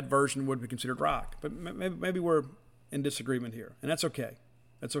think that version would be considered rock. But maybe we're in disagreement here, and that's okay.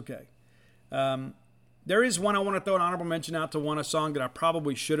 That's okay. There is one I want to throw an honorable mention out to, a song that I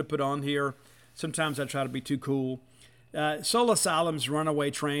probably should have put on here. Sometimes I try to be too cool. Soul Asylum's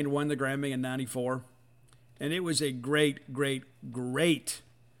Runaway Train won the Grammy in 94. And it was a great, great, great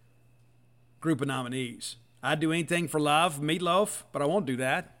group of nominees. I'd do anything for love, Meatloaf, but I won't do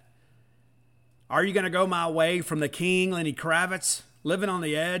that. Are You Gonna Go My Way from The King, Lenny Kravitz, Living on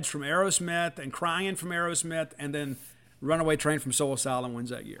the Edge from Aerosmith, and Crying from Aerosmith, and then Runaway Train from Soul Asylum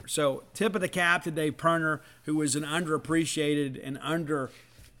wins that year. So tip of the cap to Dave Pirner, who was an underappreciated and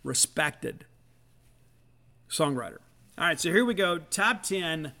under-respected songwriter. All right, so here we go. Top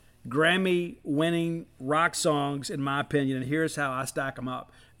 10 Grammy-winning rock songs, in my opinion, and here's how I stack them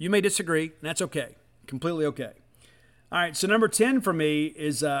up. You may disagree, and that's okay. Completely okay. All right, so number 10 for me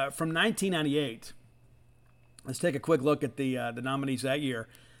is from 1998. Let's take a quick look at the nominees that year.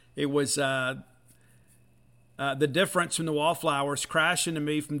 It was The Difference from the Wallflowers, Crash Into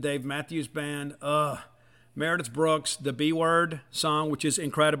Me from Dave Matthews Band, Meredith Brooks, The B Word song, which is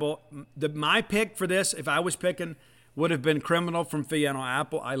incredible. My pick for this, if I was picking, would have been Criminal from Fiona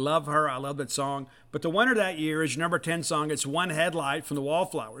Apple. I love her. I love that song. But the winner that year is your number 10 song. It's One Headlight from the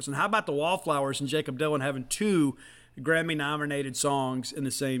Wallflowers. And how about the Wallflowers and Jacob Dylan having two Grammy-nominated songs in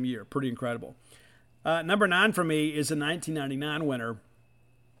the same year? Pretty incredible. Number 9 for me is a 1999 winner.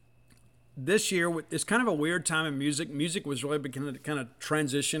 This year is kind of a weird time in music. Music was really beginning to kind of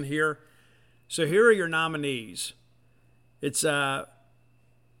transition here. So here are your nominees. It's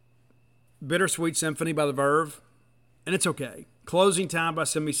Bittersweet Symphony by The Verve, and it's okay. Closing Time by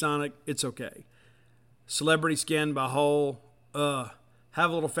Semisonic, it's okay. Celebrity Skin by Hole, Have a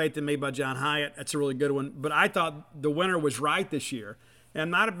Little Faith in Me by John Hyatt, that's a really good one. But I thought the winner was right this year. And I'm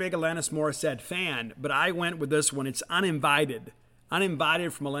not a big Alanis Morissette fan, but I went with this one. It's Uninvited.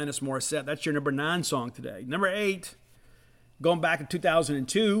 Uninvited from Alanis Morissette. That's your number 9 song today. Number 8, going back to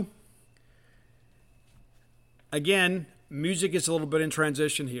 2002. Again, music is a little bit in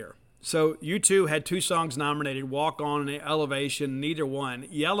transition here. So U2 had 2 songs nominated, Walk On and Elevation, neither one.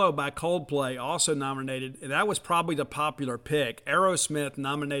 Yellow by Coldplay also nominated, and that was probably the popular pick. Aerosmith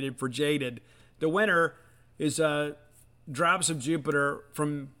nominated for Jaded. The winner is Drops of Jupiter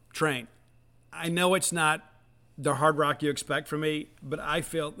from Train. I know it's not the hard rock you expect from me, but I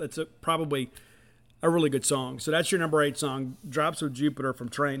feel that's probably a really good song. So that's your number 8 song, Drops of Jupiter from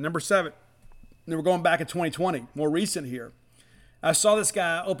Train. Number 7, and we're going back at 2020, more recent here. I saw this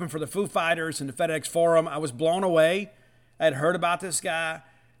guy open for the Foo Fighters in the FedEx Forum. I was blown away. I had heard about this guy,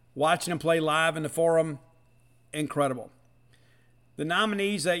 watching him play live in the Forum. Incredible. The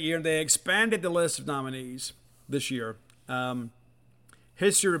nominees that year, they expanded the list of nominees this year.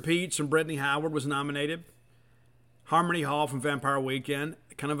 History Repeats from Brittany Howard was nominated. Harmony Hall from Vampire Weekend,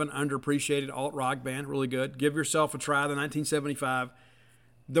 kind of an underappreciated alt-rock band, really good. Give Yourself a Try, the 1975.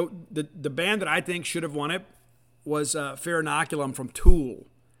 The band that I think should have won it was Fear Inoculum from Tool.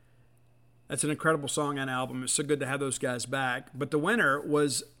 That's an incredible song and album. It's so good to have those guys back. But the winner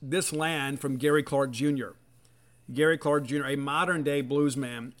was This Land from Gary Clark Jr. Gary Clark Jr., a modern-day blues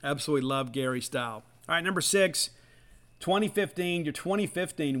man. Absolutely love Gary's style. All right, number 6, 2015, your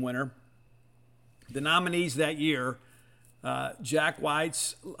 2015 winner. The nominees that year, Jack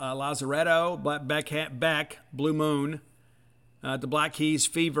White's Lazaretto, Beck, Blue Moon, the Black Keys,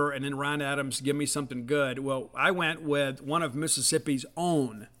 Fever, and then Ryan Adams, Give Me Something Good. Well, I went with one of Mississippi's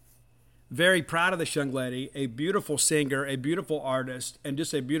own. Very proud of this young lady, a beautiful singer, a beautiful artist, and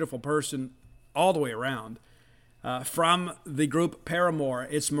just a beautiful person all the way around. From the group Paramore,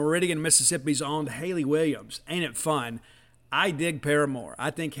 it's Meridian, Mississippi's own Haley Williams. Ain't it fun? I dig Paramore.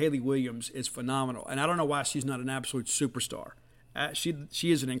 I think Haley Williams is phenomenal, and I don't know why she's not an absolute superstar.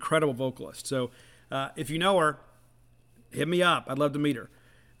 She is an incredible vocalist. So if you know her, hit me up. I'd love to meet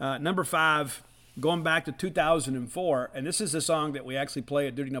her. Number 5, going back to 2004, and this is a song that we actually play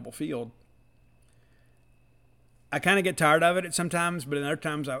at Duty Noble Field. I kind of get tired of it sometimes, but in other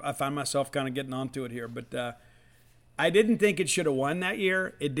times I find myself kind of getting onto it here. But I didn't think it should have won that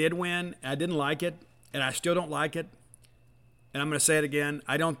year. It did win. I didn't like it, and I still don't like it. And I'm going to say it again.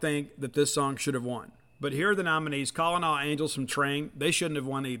 I don't think that this song should have won. But here are the nominees. Calling All Angels from Train. They shouldn't have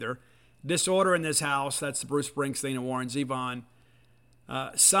won either. Disorder in This House. That's Bruce Springsteen and Warren Zevon.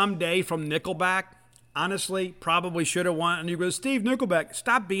 Someday from Nickelback. Honestly, probably should have won. And you go, Steve, Nickelback,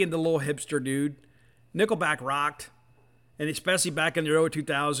 stop being the little hipster dude. Nickelback rocked. And especially back in the early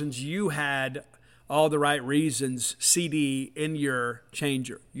 2000s, you had All the Right Reasons CD in your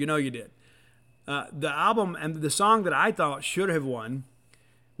changer. You know you did. The album and the song that I thought should have won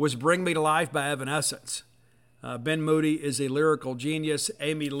was Bring Me to Life by Evanescence. Ben Moody is a lyrical genius.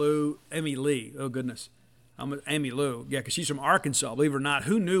 Amy Lee, oh goodness. Amy Lou, yeah, because she's from Arkansas, believe it or not.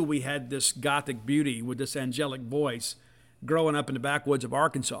 Who knew we had this gothic beauty with this angelic voice growing up in the backwoods of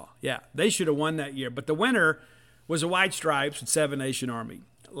Arkansas? Yeah, they should have won that year. But the winner was the White Stripes with Seven Nation Army.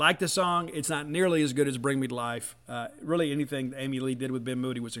 Like the song, it's not nearly as good as Bring Me to Life. Really, anything Amy Lee did with Ben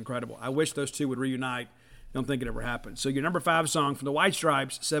Moody was incredible. I wish those two would reunite. I don't think it ever happened. So your number 5 song from the White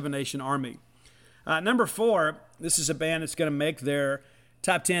Stripes, Seven Nation Army. Number 4, this is a band that's going to make their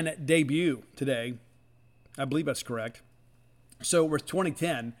top 10 debut today. I believe that's correct. So we're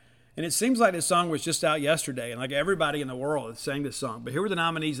 2010, and it seems like this song was just out yesterday, and like everybody in the world sang this song. But here were the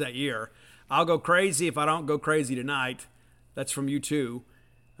nominees that year. I'll Go Crazy If I Don't Go Crazy Tonight. That's from U2.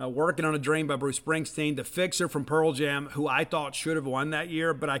 Working on a Dream by Bruce Springsteen. The Fixer from Pearl Jam, who I thought should have won that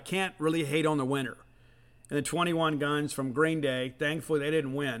year, but I can't really hate on the winner. And the 21 Guns from Green Day. Thankfully, they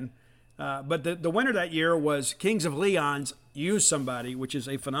didn't win. But the winner that year was Kings of Leon's Use Somebody, which is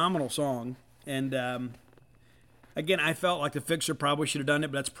a phenomenal song. And again, I felt like the Fixer probably should have done it,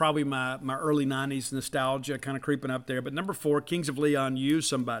 but that's probably my early 90s nostalgia kind of creeping up there. But number 4, Kings of Leon, Use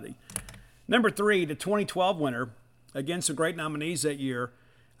Somebody. Number 3, the 2012 winner. Again, some great nominees that year.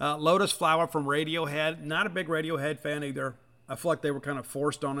 Lotus Flower from Radiohead. Not a big Radiohead fan either. I feel like they were kind of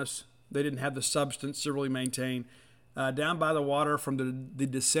forced on us. They didn't have the substance to really maintain. Down by the Water from the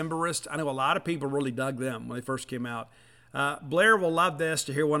Decemberists. I know a lot of people really dug them when they first came out. Blair will love this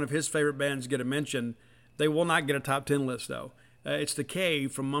to hear one of his favorite bands get a mention. They will not get a top 10 list, though. It's The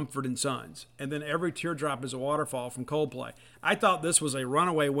Cave from Mumford & Sons. And then Every Teardrop is a Waterfall from Coldplay. I thought this was a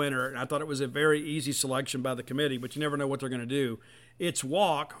runaway winner, and I thought it was a very easy selection by the committee, but you never know what they're going to do. It's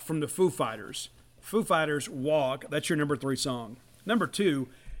Walk from the Foo Fighters. Foo Fighters, Walk. That's your number 3 song. Number 2,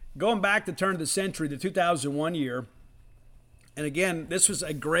 going back to turn of the century, the 2001 year. And again, this was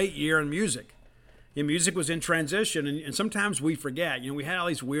a great year in music. Music was in transition, and sometimes we forget. We had all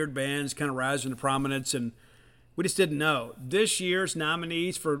these weird bands kind of rising to prominence, and we just didn't know. This year's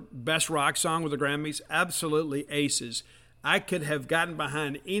nominees for Best Rock Song with the Grammys, absolutely aces. I could have gotten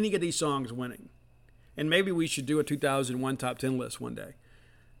behind any of these songs winning. And maybe we should do a 2001 top 10 list one day.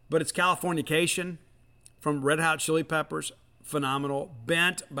 But it's Californication from Red Hot Chili Peppers, phenomenal.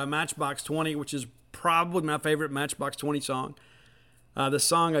 Bent by Matchbox 20, which is probably my favorite Matchbox 20 song. The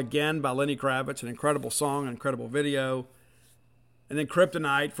song Again by Lenny Kravitz, an incredible song, an incredible video. And then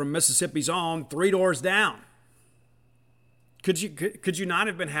Kryptonite from Mississippi's own Three Doors Down. Could you not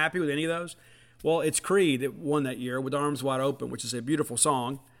have been happy with any of those? Well, it's Creed that won that year with Arms Wide Open, which is a beautiful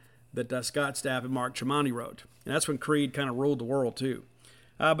song that Scott Stapp and Mark Tremonti wrote. And that's when Creed kind of ruled the world too.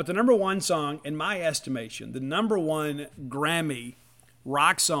 But the number 1 song, in my estimation, the number 1 Grammy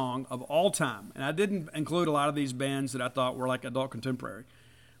rock song of all time. And I didn't include a lot of these bands that I thought were like adult contemporary.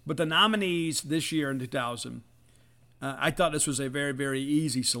 But the nominees this year in 2000, I thought this was a very, very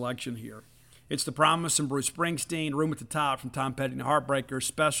easy selection here. It's The Promise from Bruce Springsteen, Room at the Top from Tom Petty and the Heartbreakers,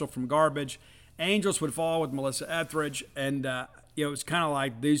 Special from Garbage, Angels Would Fall with Melissa Etheridge, and it's kind of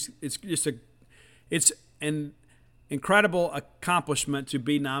like these. It's an incredible accomplishment to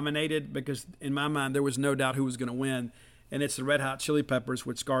be nominated because in my mind there was no doubt who was going to win, and it's the Red Hot Chili Peppers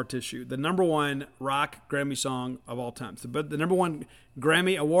with Scar Tissue, the number one rock Grammy song of all time. But the number one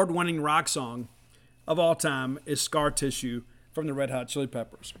Grammy award-winning rock song of all time is Scar Tissue from the Red Hot Chili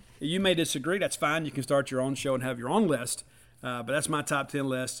Peppers. You may disagree. That's fine. You can start your own show and have your own list. But that's my top 10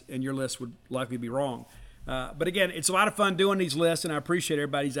 list, and your list would likely be wrong. But again, it's a lot of fun doing these lists, and I appreciate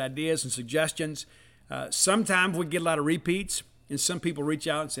everybody's ideas and suggestions. Sometimes we get a lot of repeats, and some people reach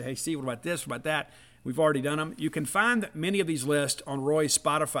out and say, hey, Steve, what about this, what about that? We've already done them. You can find many of these lists on Roy's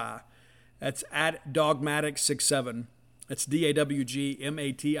Spotify. That's at Dogmatic67. That's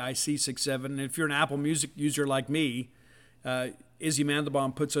DAWGMATIC 67. And if you're an Apple Music user like me, Izzy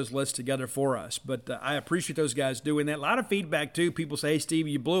Mandelbaum puts those lists together for us. But I appreciate those guys doing that. A lot of feedback, too. People say, hey, Steve,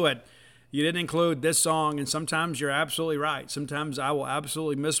 you blew it. You didn't include this song. And sometimes you're absolutely right. Sometimes I will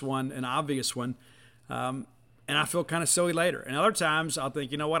absolutely miss one, an obvious one. And I feel kind of silly later. And other times I'll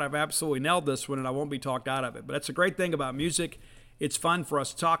think, you know what, I've absolutely nailed this one and I won't be talked out of it. But that's a great thing about music. It's fun for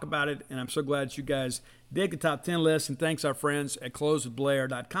us to talk about it. And I'm so glad that you guys dig the top 10 list. And thanks our friends at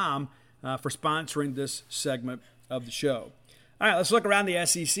closewithblair.com for sponsoring this segment of the show. All right, let's look around the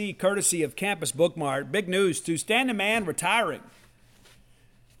SEC, courtesy of Campus Bookmart. Big news, to Stanton Man retiring.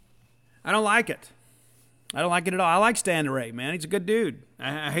 I don't like it. I don't like it at all. I like Stan Ray, man. He's a good dude.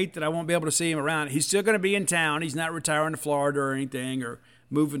 I hate that I won't be able to see him around. He's still going to be in town. He's not retiring to Florida or anything or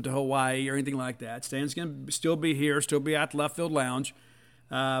moving to Hawaii or anything like that. Stan's going to still be here, still be at the Left Field Lounge.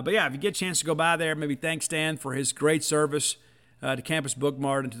 But, yeah, if you get a chance to go by there, maybe thank Stan for his great service to Campus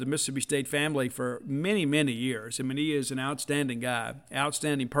Bookmart and to the Mississippi State family for many, many years. I mean, he is an outstanding guy,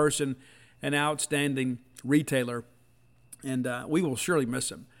 outstanding person, an outstanding retailer, and we will surely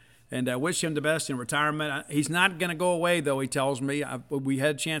miss him. And I wish him the best in retirement. He's not going to go away, though, he tells me. We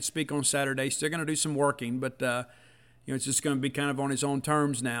had a chance to speak on Saturday. Still going to do some working, but it's just going to be kind of on his own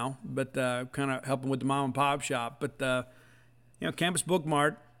terms now, but kind of helping with the mom and pop shop. But, Campus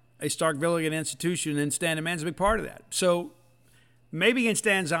Bookmart, a Starkvillian institution, and Stan the Man's a big part of that. So maybe in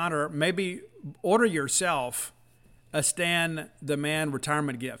Stan's honor, maybe order yourself a Stan the Man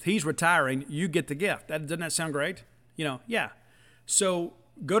retirement gift. He's retiring. You get the gift. Doesn't that sound great? Yeah. So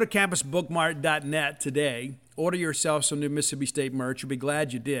go to campusbookmart.net today. Order yourself some new Mississippi State merch. You'll be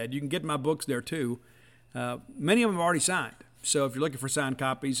glad you did. You can get my books there, too. Many of them are already signed. So if you're looking for signed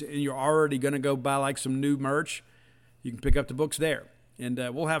copies and you're already going to go buy like some new merch, you can pick up the books there. And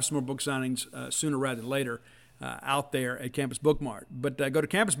we'll have some more book signings sooner rather than later out there at Campus Bookmart. But go to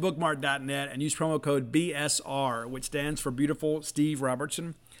campusbookmart.net and use promo code BSR, which stands for Beautiful Steve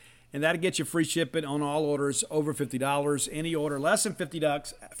Robertson. And that'll get you free shipping on all orders over $50. Any order less than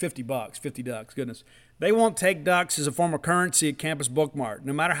 $50 bucks, goodness. They won't take ducks as a form of currency at Campus Bookmart,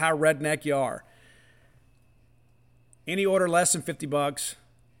 no matter how redneck you are. Any order less than $50,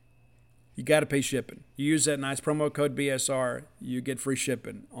 you got to pay shipping. You use that nice promo code BSR, you get free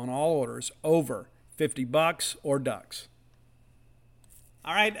shipping on all orders over $50 or ducks.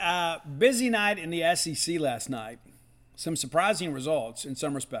 All right, busy night in the SEC last night. Some surprising results in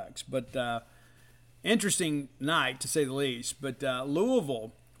some respects, but interesting night to say the least. But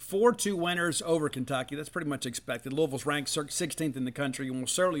Louisville, 4-2 winners over Kentucky. That's pretty much expected. Louisville's ranked 16th in the country and will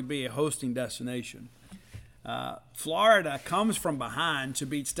certainly be a hosting destination. Florida comes from behind to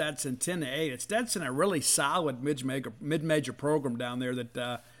beat Stetson 10-8. Stetson, a really solid mid-major program down there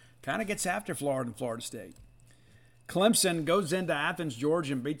that kind of gets after Florida and Florida State. Clemson goes into Athens,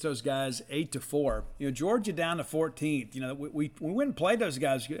 Georgia, and beats those guys 8-4. Georgia down to 14th. We went and played those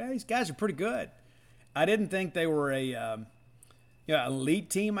guys. Hey, these guys are pretty good. I didn't think they were a elite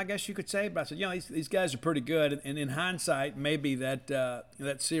team, I guess you could say. But I said, these guys are pretty good. And in hindsight, maybe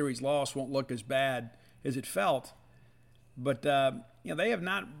that series loss won't look as bad as it felt. But they have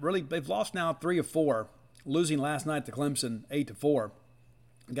not really. They've lost now 3 of 4, losing last night to Clemson 8-4.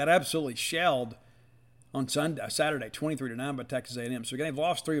 Got absolutely shelled on Saturday, 23-9 by Texas A&M. So again, they've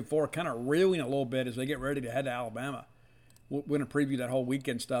lost 3 of 4, kind of reeling a little bit as they get ready to head to Alabama. We're going to preview that whole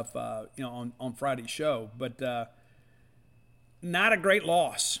weekend stuff, on Friday's show. But not a great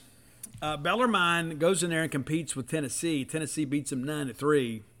loss. Bellarmine goes in there and competes with Tennessee. Tennessee beats them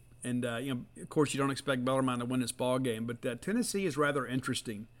 9-3. And, of course, you don't expect Bellarmine to win this ball game. But Tennessee is rather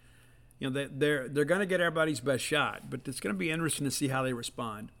interesting. they're going to get everybody's best shot, but it's going to be interesting to see how they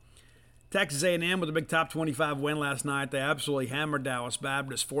respond. Texas A&M with a big top 25 win last night. They absolutely hammered Dallas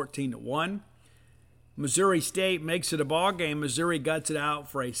Baptist 14-1. Missouri State makes it a ball game. Missouri guts it out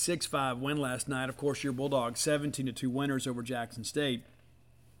for a 6-5 win last night. Of course, your Bulldogs 17-2 winners over Jackson State.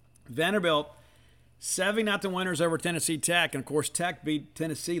 Vanderbilt 7-0 winners over Tennessee Tech. And, of course, Tech beat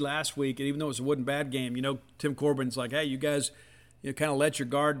Tennessee last week. And even though it was a wooden bad game, Tim Corbin's like, hey, you guys kind of let your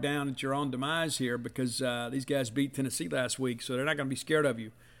guard down at your own demise here because these guys beat Tennessee last week, so they're not going to be scared of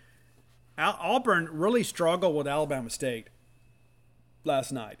you. Auburn really struggled with Alabama State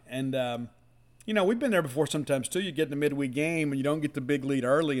last night. And, we've been there before sometimes, too. You get in the midweek game and you don't get the big lead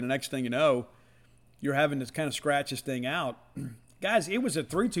early, and the next thing you know, you're having to kind of scratch this thing out. Guys, it was a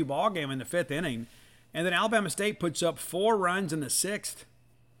 3-2 ball game in the fifth inning, and then Alabama State puts up 4 runs in the sixth.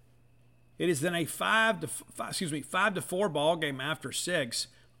 It is then a 5-4 ball game after 6.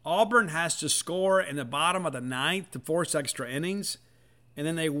 Auburn has to score in the bottom of the ninth to force extra innings, and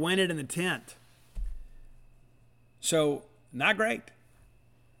then they win it in the 10th. So, not great.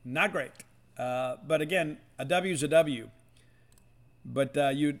 Not great. But again, a W is a W. But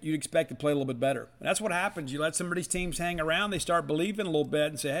you'd expect to play a little bit better. And that's what happens. You let some of these teams hang around, they start believing a little bit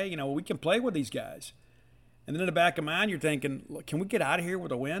and say, hey, we can play with these guys. And then in the back of mind, you're thinking, look, can we get out of here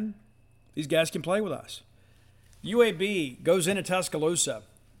with a win? These guys can play with us. UAB goes into Tuscaloosa.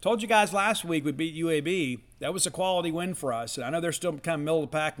 Told you guys last week we beat UAB. That was a quality win for us. And I know they're still kind of middle of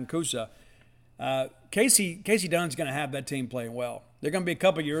the pack in Coosa. Casey Dunn's going to have that team playing well. They're going to be a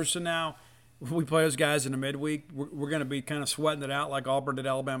couple years from now. When we play those guys in the midweek, we're going to be kind of sweating it out like Auburn did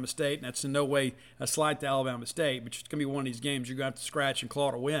Alabama State. And that's in no way a slight to Alabama State, but it's going to be one of these games you're going to have to scratch and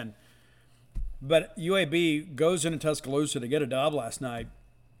claw to win. But UAB goes into Tuscaloosa to get a dub last night.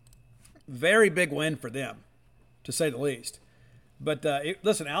 Very big win for them, to say the least. But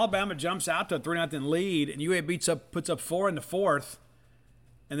listen, Alabama jumps out to a 3-0 lead, and UAB puts up 4 in the fourth,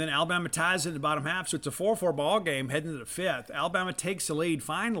 and then Alabama ties it in the bottom half. So it's a 4-4 ball game heading to the fifth. Alabama takes the lead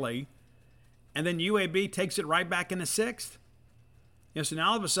finally, and then UAB takes it right back in the sixth. So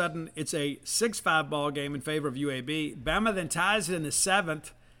now all of a sudden it's a 6-5 ball game in favor of UAB. Bama then ties it in the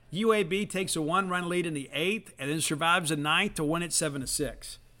seventh. UAB takes a 1-run lead in the eighth, and then survives the ninth to win it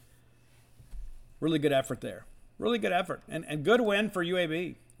 7-6. Really good effort there. Really good effort. And good win for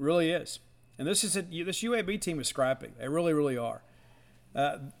UAB. Really is. And this UAB team is scrappy. They really, really are.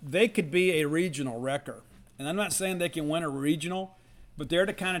 They could be a regional wrecker. And I'm not saying they can win a regional, but they're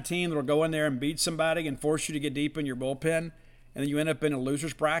the kind of team that will go in there and beat somebody and force you to get deep in your bullpen, and then you end up in a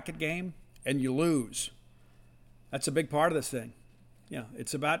loser's bracket game, and you lose. That's a big part of this thing.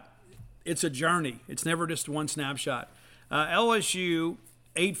 It's a journey. It's never just one snapshot. LSU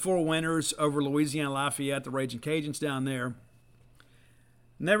 8-4 winners over Louisiana Lafayette, the Raging Cajuns down there.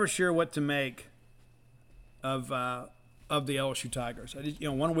 Never sure what to make of the LSU Tigers.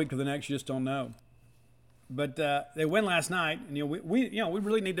 One week to the next, you just don't know. But they win last night, and we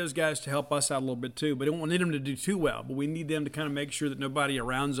really need those guys to help us out a little bit too. But we don't need them to do too well. But we need them to kind of make sure that nobody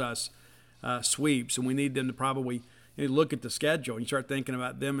around us sweeps, and we need them to probably look at the schedule and start thinking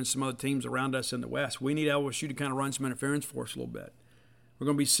about them and some other teams around us in the West. We need LSU to kind of run some interference for us a little bit. We're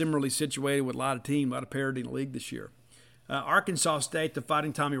going to be similarly situated with a lot of teams, a lot of parity in the league this year. Arkansas State, the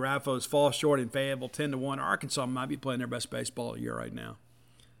Fighting Tommy Raffos, fall short in Fayetteville 10-1. Arkansas might be playing their best baseball of the year right now.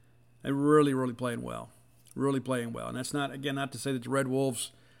 They're really, really playing well. Really playing well. And that's not to say that the Red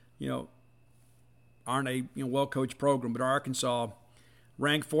Wolves, aren't a well-coached program, but Arkansas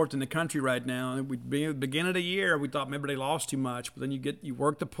ranked 4th in the country right now. And at the beginning of the year, we thought maybe they lost too much. But then you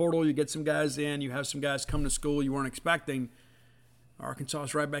work the portal, you get some guys in, you have some guys come to school you weren't expecting. Arkansas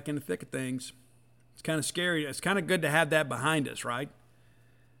is right back in the thick of things. It's kind of scary. It's kind of good to have that behind us, right?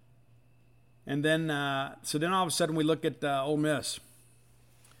 And then, so then all of a sudden we look at Ole Miss.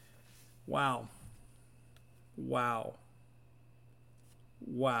 Wow.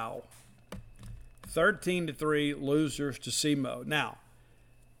 13-3 losers to SEMO. Now,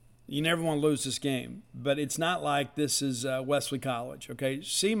 you never want to lose this game, but it's not like this is Wesley College, okay?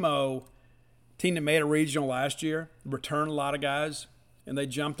 SEMO, team that made a regional last year, returned a lot of guys, and they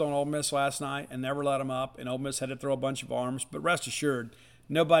jumped on Ole Miss last night and never let them up, and Ole Miss had to throw a bunch of arms. But rest assured,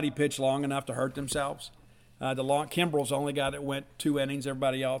 nobody pitched long enough to hurt themselves. Kimbrell's the only guy that went 2 innings.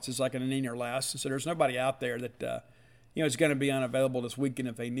 Everybody else is like an inning or less. So there's nobody out there that is going to be unavailable this weekend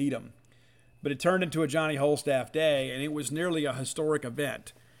if they need them. But it turned into a Johnny Holstaff day, and it was nearly a historic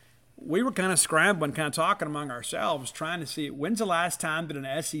event. We were kind of scrambling, kind of talking among ourselves, trying to see when's the last time that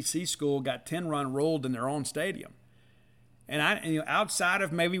an SEC school got 10-run ruled in their own stadium. And outside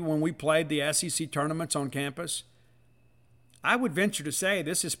of maybe when we played the SEC tournaments on campus, I would venture to say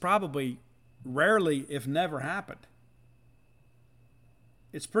this is probably rarely, if never, happened.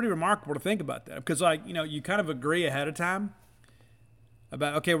 It's pretty remarkable to think about that because, you kind of agree ahead of time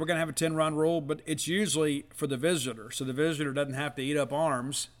about, okay, we're going to have a 10-run rule, but it's usually for the visitor. So the visitor doesn't have to eat up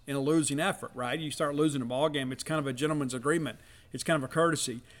arms in a losing effort, right? You start losing a ball game, it's kind of a gentleman's agreement. It's kind of a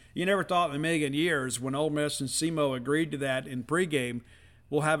courtesy. You never thought in a million years when Ole Miss and SEMO agreed to that in pregame,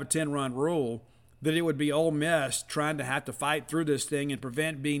 we'll have a 10-run rule, that it would be Ole Miss trying to have to fight through this thing and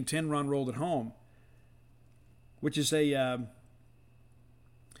prevent being 10-run ruled at home, which is a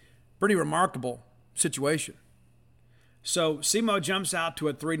pretty remarkable situation. So SEMO jumps out to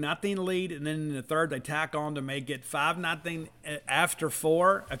a 3-0 lead, and then in the third they tack on to make it 5-0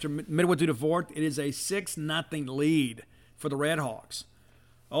 after midway through the fourth. It is a 6-0 lead for the Red Hawks.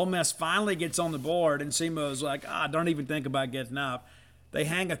 Ole Miss finally gets on the board, and SEMO's like, don't even think about getting up. They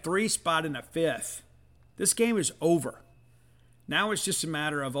hang a 3 spot in the fifth. This game is over. Now it's just a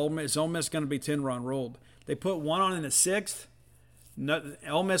matter of Ole Miss. Is Ole Miss going to be 10-run ruled? They put one on in the sixth.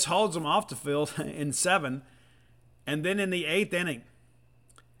 Ole Miss holds them off the field in 7. And then in the 8th inning,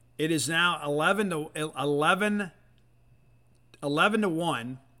 it is now 11-1,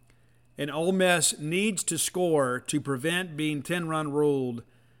 and Ole Miss needs to score to prevent being 10-run ruled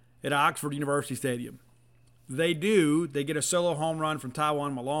at Oxford University Stadium. They do. They get a solo home run from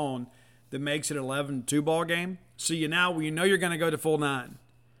Taiwan Malone that makes it an 11-2 ball game. So you know you're going to go to full 9.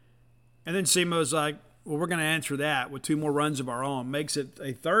 And then SEMO's like, well, we're going to answer that with 2 more runs of our own. Makes it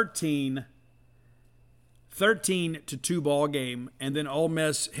a 13-2 ball game, and then Ole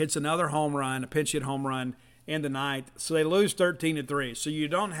Miss hits another home run, a pinch hit home run in the 9th. So they lose 13-3. So you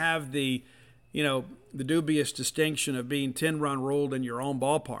don't have the dubious distinction of being 10-run ruled in your own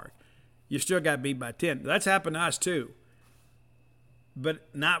ballpark. You still got beat by 10. That's happened to us too,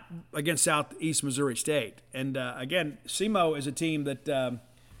 but not against Southeast Missouri State. And again, SEMO is a team that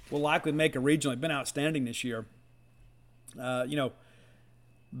will likely make a regional. They've been outstanding this year, but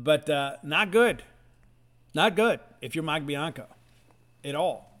not good. Not good if you're Mike Bianco at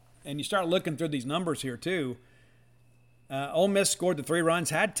all. And you start looking through these numbers here too. Ole Miss scored the 3 runs,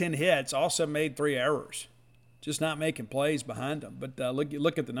 had 10 hits, also made 3 errors. Just not making plays behind them. But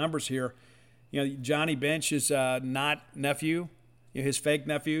look at the numbers here. Johnny Bench is not nephew, his fake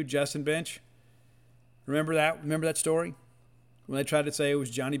nephew, Justin Bench. Remember that story? When they tried to say it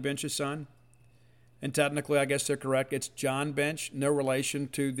was Johnny Bench's son? And technically, I guess they're correct. It's John Bench, no relation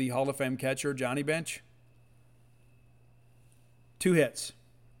to the Hall of Fame catcher, Johnny Bench. 2 hits.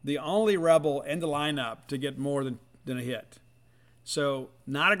 The only Rebel in the lineup to get more than a hit. So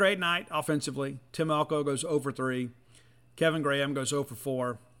not a great night offensively. Tim Elko goes 0 for 3. Kevin Graham goes 0 for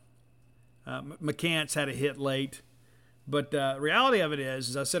 4. McCants had a hit late. But the reality of it is,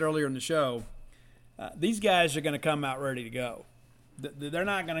 as I said earlier in the show, these guys are going to come out ready to go. They're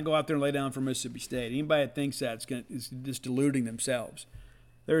not going to go out there and lay down for Mississippi State. Anybody that thinks that is just deluding themselves.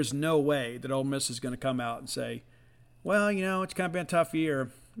 There is no way that Ole Miss is going to come out and say, well, it's kind of been a tough year.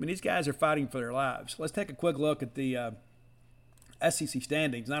 I mean, these guys are fighting for their lives. Let's take a quick look at the SEC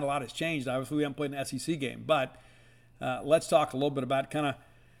standings. Not a lot has changed. Obviously, we haven't played an SEC game. But let's talk a little bit about kind of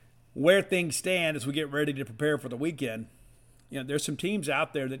where things stand as we get ready to prepare for the weekend. There's some teams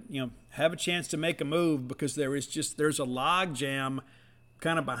out there that, have a chance to make a move because there's a log jam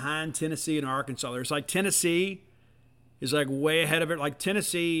kind of behind Tennessee and Arkansas. There's like Tennessee is like way ahead of it. Like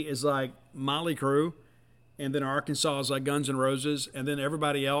Tennessee is like Motley Crue. And then Arkansas is like Guns N' Roses. And then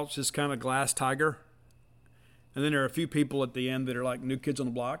everybody else is kind of Glass Tiger. And then there are a few people at the end that are like New Kids on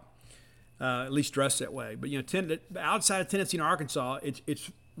the Block, at least dressed that way. But, outside of Tennessee and Arkansas, it's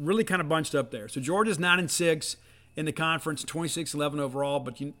really kind of bunched up there. So Georgia's 9-6 in the conference, 26-11 overall.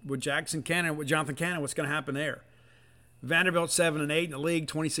 But with Jonathan Cannon, what's going to happen there? Vanderbilt 7-8 in the league,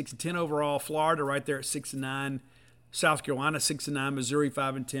 26-10 overall. Florida right there at 6-9. South Carolina 6-9, Missouri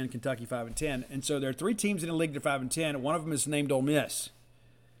 5-10, Kentucky 5-10, and so there are 3 teams in the league that are 5-10. One of them is named Ole Miss.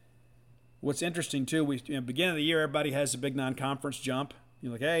 What's interesting too, beginning of the year, everybody has a big non-conference jump.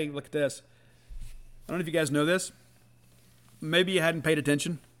 You're like, hey, look at this. I don't know if you guys know this. Maybe you hadn't paid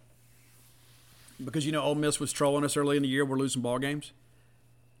attention because Ole Miss was trolling us early in the year. We're losing ball games.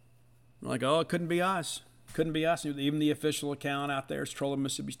 We're like, oh, it couldn't be us. Couldn't be us. Even the official account out there is trolling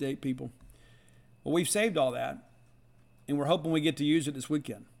Mississippi State people. Well, we've saved all that. And we're hoping we get to use it this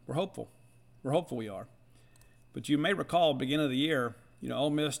weekend. We're hopeful. We're hopeful we are. But you may recall, beginning of the year, Ole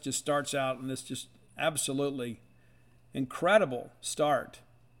Miss just starts out in this just absolutely incredible start.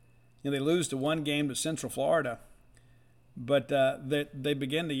 They lose to 1 game to Central Florida. But they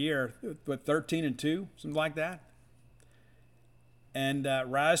begin the year with 13-2, something like that. And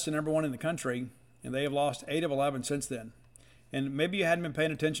rise to number 1 in the country. And they have lost 8 of 11 since then. And maybe you hadn't been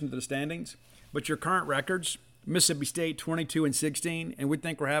paying attention to the standings, but your current records, Mississippi State 22-16, and we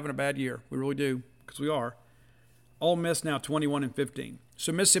think we're having a bad year. We really do, because we are. Ole Miss now 21-15.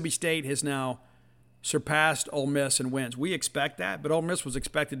 So Mississippi State has now surpassed Ole Miss in wins. We expect that, but Ole Miss was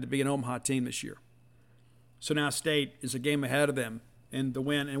expected to be an Omaha team this year. So now State is a game ahead of them in the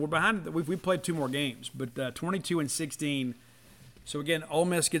win, and we're behind. We've played 2 more games, but 22-16. So again, Ole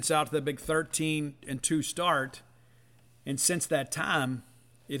Miss gets out to the big 13-2 start, and since that time,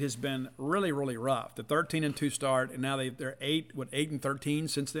 it has been really, really rough. The 13-2 start, and now they're 8-13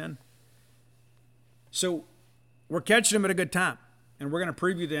 since then. So we're catching them at a good time, and we're going to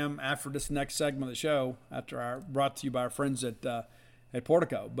preview them after this next segment of the show, brought to you by our friends at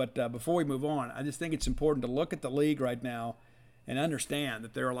Portico. But before we move on, I just think it's important to look at the league right now and understand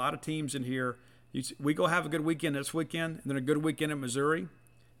that there are a lot of teams in here. We go have a good weekend this weekend, and then a good weekend in Missouri.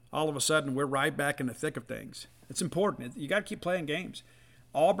 All of a sudden, we're right back in the thick of things. It's important. You got to keep playing games.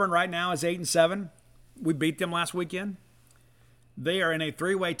 Auburn right now is 8-7. We beat them last weekend. They are in a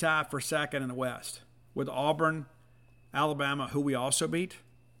 3-way tie for second in the West with Auburn, Alabama, who we also beat,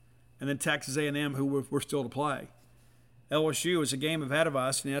 and then Texas A&M, who we're still to play. LSU is a game ahead of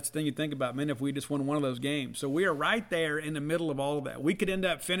us, and that's the thing you think about, man, if we just won one of those games. So we are right there in the middle of all of that. We could end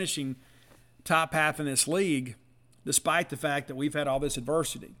up finishing top half in this league despite the fact that we've had all this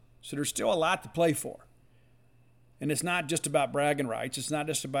adversity. So there's still a lot to play for. And it's not just about bragging rights. It's not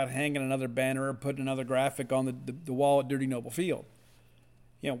just about hanging another banner or putting another graphic on the wall at Duty Noble Field.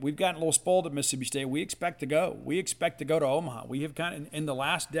 We've gotten a little spoiled at Mississippi State. We expect to go. We expect to go to Omaha. We have in the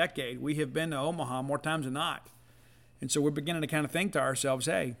last decade, we have been to Omaha more times than not. And so we're beginning to kind of think to ourselves,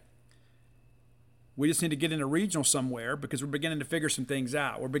 hey, we just need to get in a regional somewhere because we're beginning to figure some things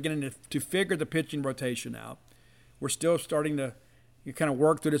out. We're beginning to figure the pitching rotation out. We're still starting to kind of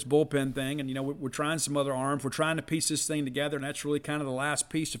work through this bullpen thing, and we're trying some other arms. We're trying to piece this thing together, and that's really kind of the last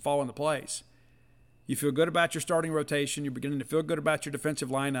piece to fall into place. You feel good about your starting rotation. You're beginning to feel good about your defensive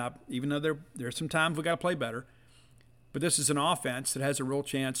lineup, even though there's some times we got to play better. But this is an offense that has a real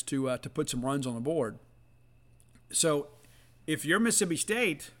chance to put some runs on the board. So if you're Mississippi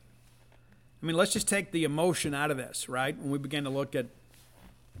State, let's just take the emotion out of this, right? When we begin to look at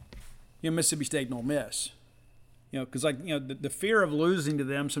Mississippi State and Ole Miss. Because the fear of losing to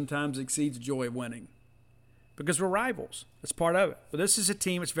them sometimes exceeds the joy of winning. Because we're rivals. That's part of it. But this is a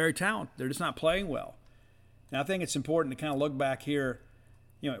team that's very talented. They're just not playing well. And I think it's important to kind of look back here.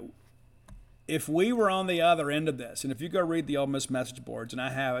 If we were on the other end of this, and if you go read the Ole Miss message boards, and I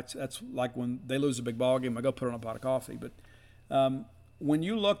have, that's like when they lose a big ball game, I go put on a pot of coffee. But when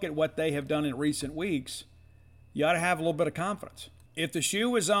you look at what they have done in recent weeks, you ought to have a little bit of confidence. If the shoe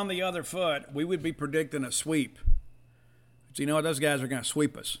was on the other foot, we would be predicting a sweep. But you know what? Those guys are going to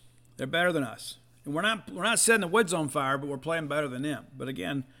sweep us. They're better than us. And we're not setting the woods on fire, but we're playing better than them. But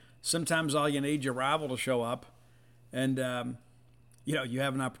again, sometimes all you need is your rival to show up, and you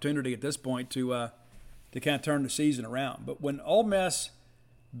have an opportunity at this point to kind of turn the season around. But when Ole Miss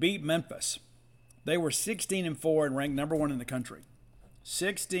beat Memphis, they were 16-4 and ranked number 1 in the country.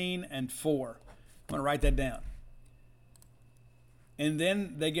 16-4. I'm going to write that down. And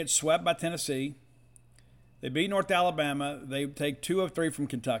then they get swept by Tennessee. They beat North Alabama. They take 2 of 3 from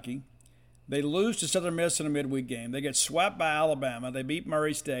Kentucky. They lose to Southern Miss in a midweek game. They get swept by Alabama. They beat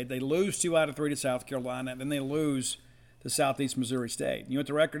Murray State. They lose 2 out of 3 to South Carolina. And then they lose to Southeast Missouri State. You know what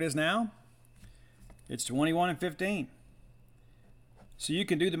the record is now? It's 21-15. So you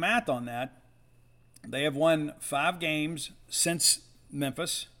can do the math on that. They have won 5 games since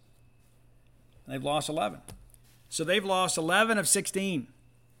Memphis. And they've lost 11. So they've lost 11 of 16.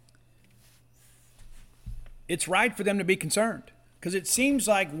 It's right for them to be concerned. Because it seems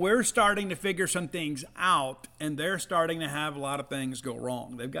like we're starting to figure some things out, and they're starting to have a lot of things go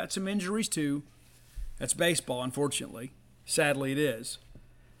wrong. They've got some injuries, too. That's baseball, unfortunately. Sadly, it is.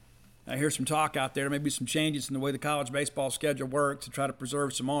 I hear some talk out there, maybe some changes in the way the college baseball schedule works to try to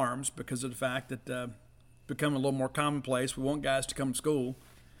preserve some arms because of the fact that it's becoming a little more commonplace. We want guys to come to school.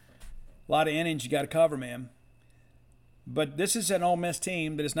 A lot of innings you got to cover, man. But this is an Ole Miss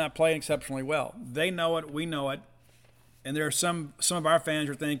team that is not playing exceptionally well. They know it. We know it. And there are some of our fans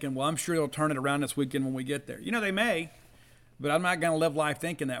are thinking, well, I'm sure they'll turn it around this weekend when we get there. They may, but I'm not going to live life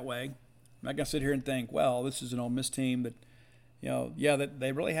thinking that way. I'm not going to sit here and think, well, this is an Ole Miss team that, that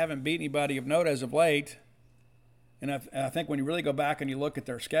they really haven't beat anybody of note as of late. And I think when you really go back and you look at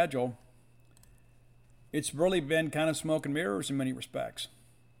their schedule, it's really been kind of smoke and mirrors in many respects.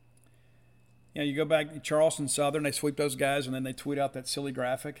 You go back to Charleston Southern, they sweep those guys, and then they tweet out that silly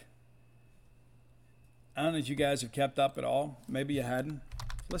graphic. I don't know if you guys have kept up at all. Maybe you hadn't.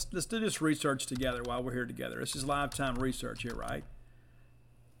 Let's do this research together while we're here together. This is live time research here, right?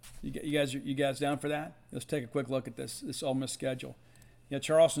 You guys down for that? Let's take a quick look at this Ole Miss schedule.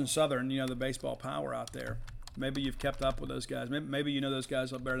 Charleston Southern, the baseball power out there. Maybe you've kept up with those guys. Maybe you know those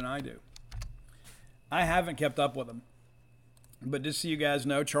guys a lot better than I do. I haven't kept up with them. But just so you guys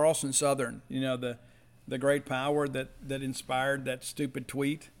know, Charleston Southern, the great power that inspired that stupid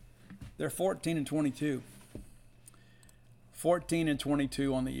tweet, they're 14-22.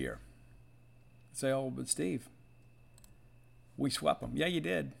 14-22 on the year. Say, oh, but Steve, we swept them. Yeah, you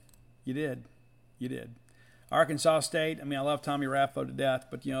did. You did. Arkansas State, I love Tommy Raffo to death,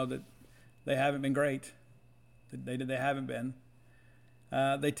 but that they haven't been great. They haven't been.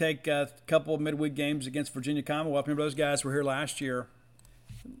 They take a couple of midweek games against Virginia Commonwealth. Remember those guys were here last year.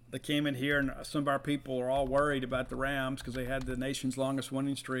 They came in here, and some of our people are all worried about the Rams because they had the nation's longest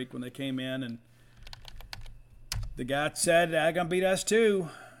winning streak when they came in, and the guy said, "I'm gonna beat us too."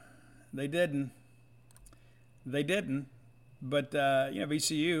 They didn't. But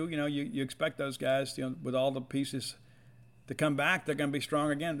VCU, you expect those guys, with all the pieces to come back. They're going to be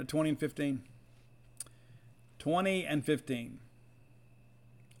strong again. They're 20-15. 20-15.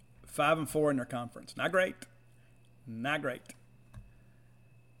 5-4 in their conference. Not great.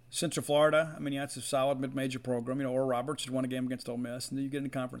 Central Florida, that's a solid mid-major program. Oral Roberts had won a game against Ole Miss, and then you get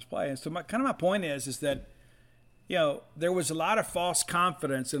into conference play. And so my point is that, there was a lot of false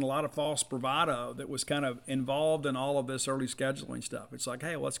confidence and a lot of false bravado that was kind of involved in all of this early scheduling stuff. It's like,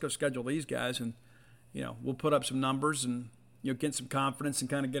 hey, well, let's go schedule these guys, and we'll put up some numbers and get some confidence and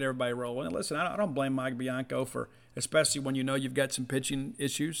kind of get everybody rolling. And listen, I don't blame Mike Bianco for, especially when you've got some pitching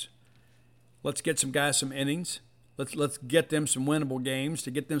issues. Let's get some guys some innings. Let's get them some winnable games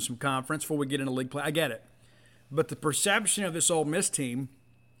to get them some conference before we get into league play. I get it, but the perception of this Ole Miss team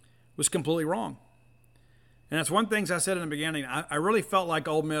was completely wrong. And that's one thing I said in the beginning. I really felt like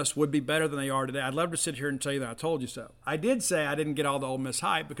Ole Miss would be better than they are today. I'd love to sit here and tell you that I told you so. I did say I didn't get all the Ole Miss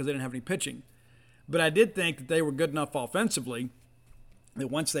hype because they didn't have any pitching. But I did think that they were good enough offensively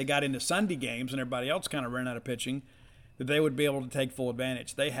that once they got into Sunday games and everybody else kind of ran out of pitching, that they would be able to take full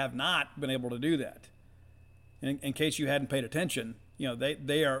advantage. They have not been able to do that. In case you hadn't paid attention,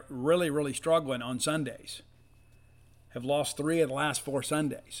 they are really, really struggling on Sundays. Have lost 3 of the last 4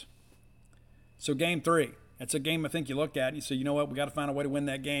 Sundays. So game 3. That's a game I think you look at and you say, you know what, we got to find a way to win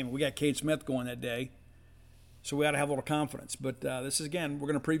that game. We got Cade Smith going that day, so we got to have a little confidence. But this is, again, we're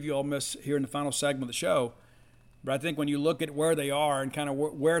going to preview Ole Miss here in the final segment of the show. But I think when you look at where they are and kind of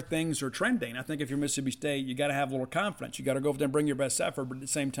where things are trending, I think if you're Mississippi State, you got to have a little confidence. You got to go over there and bring your best effort, but at the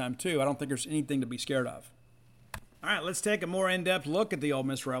same time, too, I don't think there's anything to be scared of. All right, let's take a more in-depth look at the Ole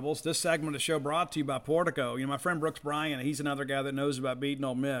Miss Rebels. This segment of the show brought to you by Portico. My friend Brooks Bryant, he's another guy that knows about beating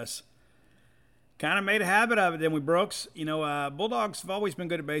Ole Miss. Kind of made a habit of it, didn't we, Brooks? Bulldogs have always been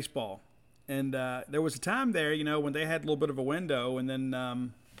good at baseball. And there was a time there, when they had a little bit of a window, and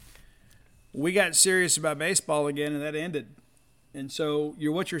then we got serious about baseball again, and that ended. And so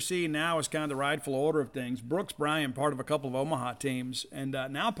what you're seeing now is kind of the rightful order of things. Brooks Bryant, part of a couple of Omaha teams, and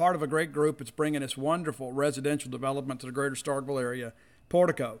now part of a great group that's bringing this wonderful residential development to the greater Starkville area,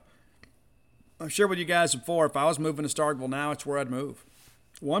 Portico. I've shared with you guys before, if I was moving to Starkville now, it's where I'd move.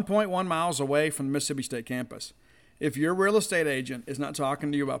 1.1 miles away from the Mississippi State campus. If your real estate agent is not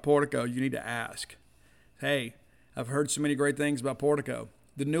talking to you about Portico, you need to ask. Hey, I've heard so many great things about Portico.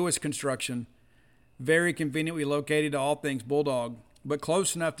 The newest construction, very conveniently located to all things Bulldog, but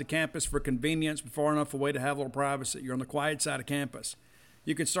close enough to campus for convenience, but far enough away to have a little privacy. You're on the quiet side of campus.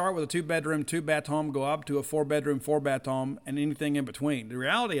 You can start with a 2-bedroom, 2-bath home, go up to a 4-bedroom, 4-bath home, and anything in between. The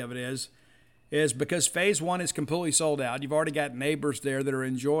reality of it is because Phase 1 is completely sold out. You've already got neighbors there that are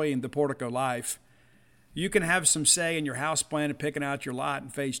enjoying the Portico life. You can have some say in your house plan and picking out your lot in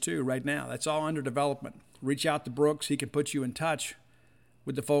Phase 2 right now. That's all under development. Reach out to Brooks. He can put you in touch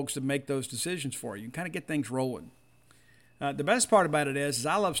with the folks that make those decisions for you and kind of get things rolling. The best part about it is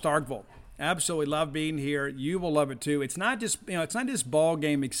I love Starkville. Absolutely love being here. You will love it too. It's not just ball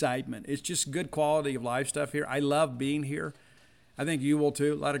game excitement. It's just good quality of life stuff here. I love being here. I think you will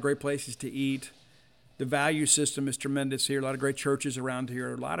too. A lot of great places to eat. The value system is tremendous here. A lot of great churches around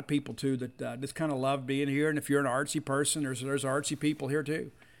here. A lot of people too that just kind of love being here. And if you're an artsy person, there's artsy people here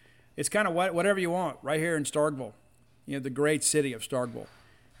too. It's kind of whatever you want right here in Starkville. The great city of Starkville.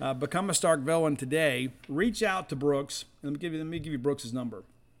 Become a Starkvillian today. Reach out to Brooks. Let me give you Brooks' number.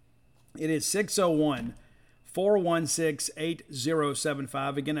 It is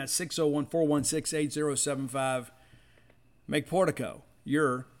 601-416-8075. Again, that's 601-416-8075. Make Portico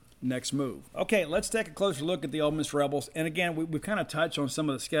your next move. Okay, let's take a closer look at the Ole Miss Rebels. And again, we've kind of touched on some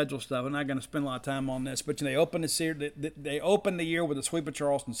of the schedule stuff. I'm not going to spend a lot of time on this, but they open the year with a sweep of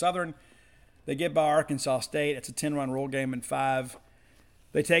Charleston Southern. They get by Arkansas State. It's a 10-run roll game in 5.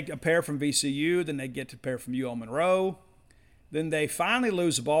 They take a pair from VCU. Then they get to pair from UL Monroe. Then they finally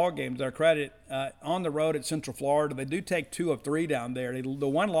lose a ball game, to their credit, on the road at Central Florida. They do take 2 of 3 down there. The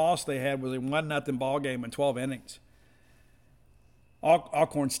one loss they had was a 1-0 ball game in 12 innings.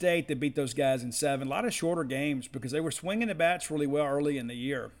 Alcorn State, they beat those guys in 7. A lot of shorter games because they were swinging the bats really well early in the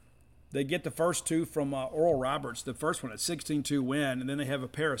year. They get the first 2 from Oral Roberts, the first one a 16-2 win, and then they have a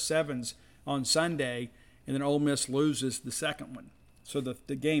pair of 7s on Sunday, and then Ole Miss loses the second one. So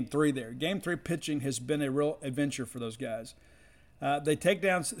the game 3 there. Game 3 pitching has been a real adventure for those guys. They take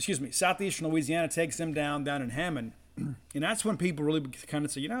down, Southeastern Louisiana takes them down in Hammond. And that's when people really kind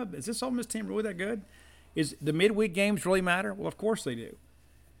of say, is this Ole Miss team really that good? Is the midweek games really matter? Well, of course they do.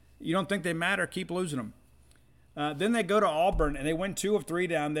 You don't think they matter? Keep losing them. Then they go to Auburn, and they win 2 of 3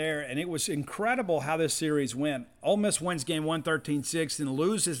 down there, and it was incredible how this series went. Ole Miss wins game 1 13-6 and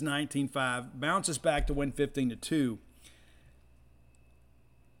loses 19-5, bounces back to win 15-2.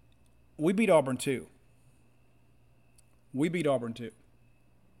 We beat Auburn too.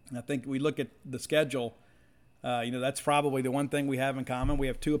 And I think we look at the schedule, that's probably the one thing we have in common. We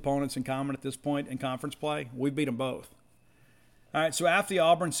have 2 opponents in common at this point in conference play. We beat them both. All right, so after the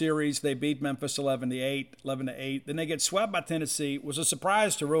Auburn series, they beat Memphis 11-8. Then they get swept by Tennessee. It was a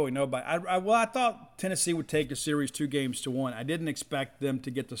surprise to really nobody. I thought Tennessee would take the series 2-1. I didn't expect them to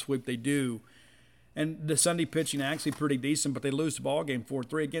get the sweep they do. And the Sunday pitching actually pretty decent, but they lose the ball game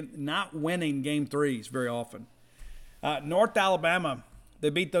 4-3. Again, not winning game 3s very often. North Alabama, they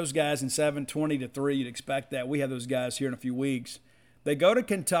beat those guys in 7, 20-3. You'd expect that. We have those guys here in a few weeks. They go to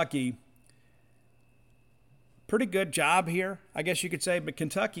Kentucky. Pretty good job here, I guess you could say, but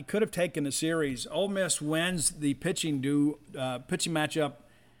Kentucky could have taken the series. Ole Miss wins the pitching matchup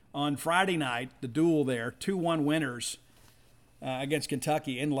on Friday night, the duel there, 2-1 winners against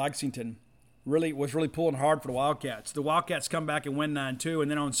Kentucky in Lexington. Was really pulling hard for the Wildcats. The Wildcats come back and win 9-2,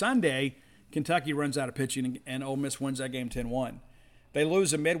 and then on Sunday, Kentucky runs out of pitching, and Ole Miss wins that game 10-1. They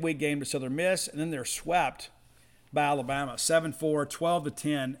lose a midweek game to Southern Miss, and then they're swept by Alabama, 7-4,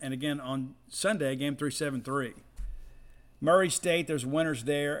 12-10, and again on Sunday, game 3, 7-3. Murray State, there's winners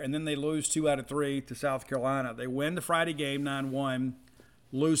there, and then they lose 2 out of 3 to South Carolina. They win the Friday game 9-1,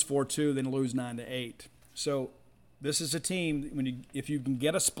 lose 4-2, then lose 9-8. So this is a team, if you can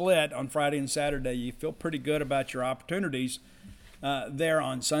get a split on Friday and Saturday, you feel pretty good about your opportunities there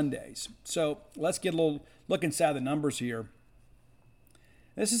on Sundays. So let's get a little look inside the numbers here.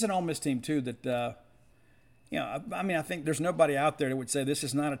 This is an Ole Miss team, too, that, I think there's nobody out there that would say this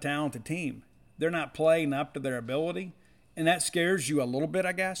is not a talented team. They're not playing up to their ability, and that scares you a little bit,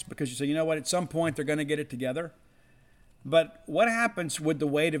 I guess, because you say, you know what, at some point they're going to get it together. But what happens with the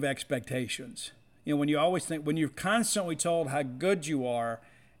weight of expectations? When you're constantly told how good you are,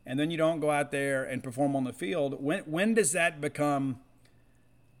 and then you don't go out there and perform on the field, when does that become,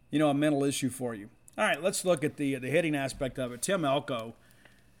 a mental issue for you? All right, let's look at the hitting aspect of it. Tim Elko,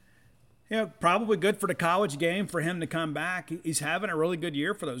 probably good for the college game for him to come back. He's having a really good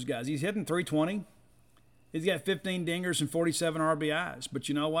year for those guys. He's hitting .320. He's got 15 dingers and 47 RBIs. But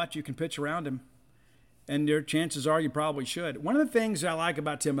you know what? You can pitch around him, and your chances are you probably should. One of the things I like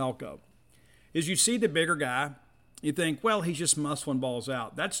about Tim Elko is you see the bigger guy, you think, well, he's just muscling balls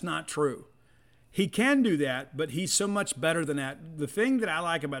out. That's not true. He can do that, but he's so much better than that. The thing that I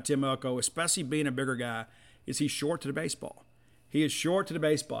like about Tim Elko, especially being a bigger guy, is he's short to the baseball. He is short to the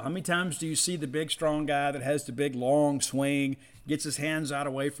baseball. How many times do you see the big, strong guy that has the big, long swing, gets his hands out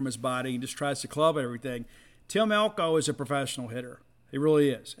away from his body and just tries to club everything? Tim Elko is a professional hitter. He really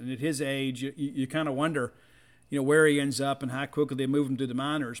is. And at his age, you kind of wonder, where he ends up and how quickly they move him through the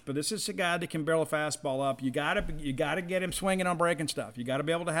minors. But this is a guy that can barrel a fastball up. You got to get him swinging on breaking stuff. You got to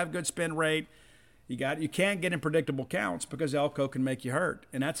be able to have good spin rate. You can't get in predictable counts because Elko can make you hurt.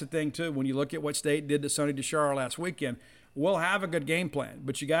 And that's the thing, too. When you look at what State did to Sonny DeShar last weekend, we'll have a good game plan.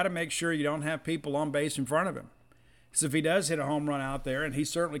 But you got to make sure you don't have people on base in front of him. Because if he does hit a home run out there, and he's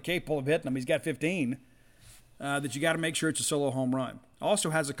certainly capable of hitting them, he's got 15, that you got to make sure it's a solo home run. Also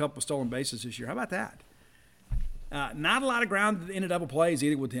has a couple stolen bases this year. How about that? Not a lot of ground in a double plays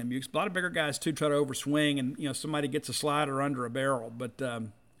either with him. A lot of bigger guys, too, try to overswing, and somebody gets a slider under a barrel. But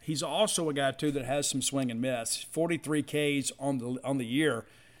he's also a guy, too, that has some swing and miss. 43 Ks on the year,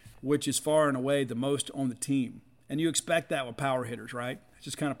 which is far and away the most on the team. And you expect that with power hitters, right? It's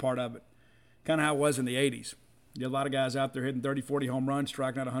just kind of part of it. Kind of how it was in the 80s. You had a lot of guys out there hitting 30, 40 home runs,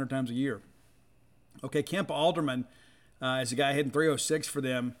 striking out 100 times a year. Okay, Kemp Alderman is a guy hitting .306 for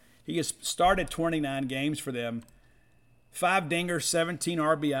them. He has started 29 games for them. 5 dingers, 17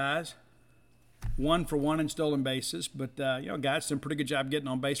 RBIs, 1 for 1 in stolen bases. But, guy's done a pretty good job getting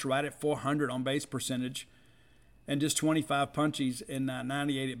on base, right at 400 on base percentage, and just 25 punchies in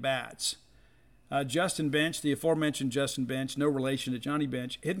 98 at bats. Justin Bench, the aforementioned Justin Bench, no relation to Johnny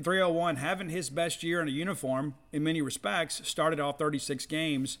Bench, hitting 301, having his best year in a uniform in many respects. Started all 36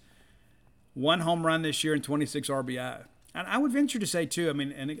 games, 1 home run this year and 26 RBI. And I would venture to say, too, I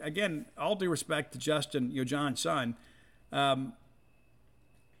mean, and again, all due respect to Justin, John's son, I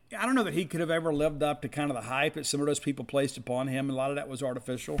don't know that he could have ever lived up to kind of the hype that some of those people placed upon him. A lot of that was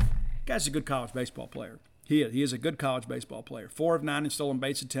artificial. The guy's a good college baseball player. He is a good college baseball player. 4 of 9 in stolen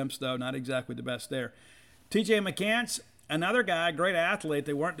base attempts, though, not exactly the best there. T.J. McCants, another guy, great athlete.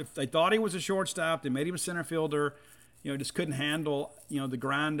 They thought he was a shortstop. They made him a center fielder. Just couldn't handle, the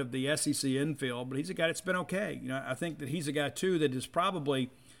grind of the SEC infield. But he's a guy that's been okay. I think that he's a guy, too, that is probably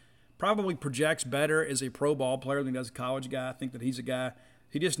projects better as a pro ball player than he does a college guy. I think that he's a guy,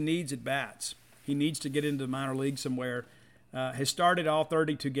 he just needs at-bats. He needs to get into the minor league somewhere. Has started all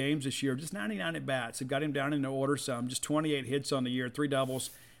 32 games this year, just 99 at-bats. They've got him down in the order some, just 28 hits on the year, 3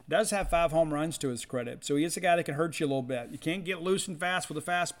 doubles. Does have 5 home runs to his credit. So he is a guy that can hurt you a little bit. You can't get loose and fast with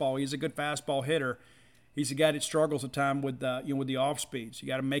a fastball. He's a good fastball hitter. He's a guy that struggles at times with the off speeds. You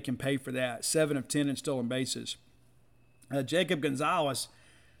got to make him pay for that. 7 of 10 in stolen bases. Jacob Gonzalez,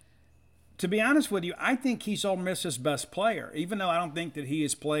 to be honest with you, I think he's Ole Miss's best player, even though I don't think that he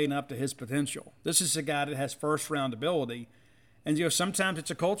is playing up to his potential. This is a guy that has first-round ability. And, sometimes it's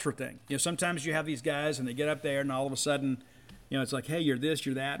a culture thing. Sometimes you have these guys and they get up there and all of a sudden, it's like, hey, you're this,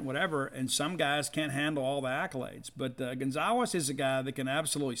 you're that, and whatever. And some guys can't handle all the accolades. But Gonzalez is a guy that can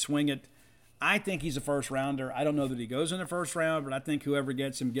absolutely swing it. I think he's a first-rounder. I don't know that he goes in the first round, but I think whoever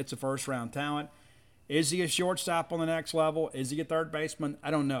gets him gets a first-round talent. Is he a shortstop on the next level? Is he a third baseman? I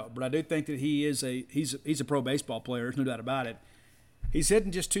don't know. But I do think that he's a pro baseball player. There's no doubt about it. He's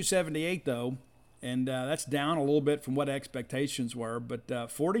hitting just 278, though. And that's down a little bit from what expectations were.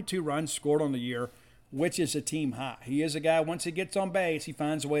 But 42 runs scored on the year, which is a team high. He is a guy, once he gets on base, he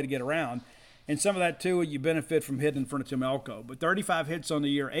finds a way to get around. And some of that, too, you benefit from hitting in front of Tim Elko. But 35 hits on the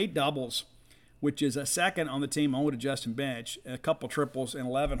year, 8 doubles, which is a second on the team only to Justin Bench, a couple triples, and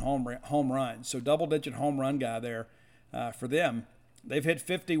 11 home runs. So double-digit home run guy there for them. They've hit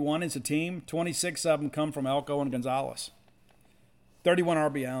 51 as a team. 26 of them come from Elko and Gonzalez. 31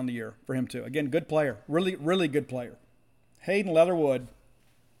 RBI on the year for him, too. Again, good player. Really, really good player. Hayden Leatherwood,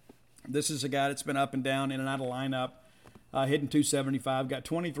 this is a guy that's been up and down, in and out of lineup, hitting 275, got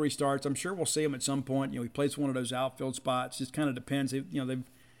 23 starts. I'm sure we'll see him at some point. He plays one of those outfield spots. Just kind of depends. They've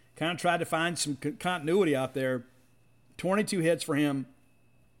kind of tried to find some continuity out there. 22 hits for him,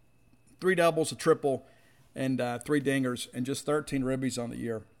 3 doubles, a triple, and 3 dingers, and just 13 ribbies on the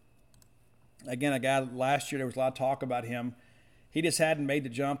year. Again, a guy last year, there was a lot of talk about him. He just hadn't made the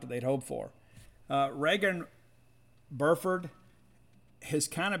jump that they'd hoped for. Reagan Burford has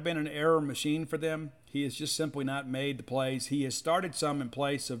kind of been an error machine for them. He has just simply not made the plays. He has started some in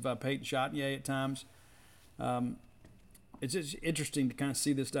place of Peyton Chatinier at times. It's just interesting to kind of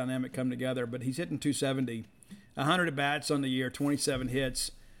see this dynamic come together, but he's hitting 270, 100 at-bats on the year, 27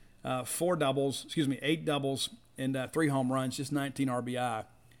 hits, 8 doubles, and 3 home runs, just 19 RBI.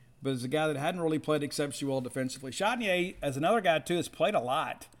 But as a guy that hadn't really played exceptionally well defensively. Chatinier, as another guy, too, has played a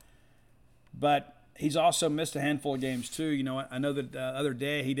lot. But he's also missed a handful of games, too. I know that the other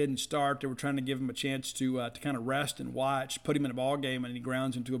day he didn't start. They were trying to give him a chance to kind of rest and watch, put him in a ball game, and he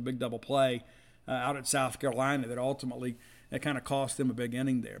grounds into a big double play out at South Carolina that ultimately kind of cost them a big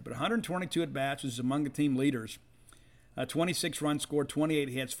inning there. But 122 at-bats, was among the team leaders. 26 runs scored, 28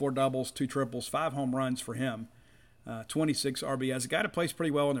 hits, 4 doubles, 2 triples, 5 home runs for him. 26 RBIs. A guy that plays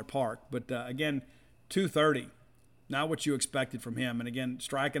pretty well in their park. But, again, 230. Not what you expected from him. And, again,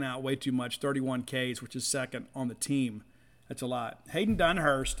 striking out way too much. 31 Ks, which is second on the team. That's a lot. Hayden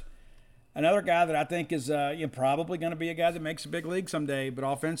Dunhurst, another guy that I think is probably going to be a guy that makes a big league someday. But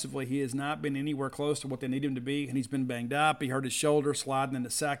offensively, he has not been anywhere close to what they need him to be. And he's been banged up. He hurt his shoulder sliding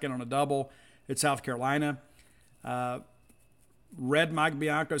into second on a double at South Carolina. Read Mike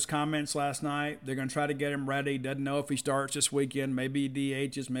Bianco's comments last night. They're going to try to get him ready. Doesn't know if he starts this weekend. Maybe he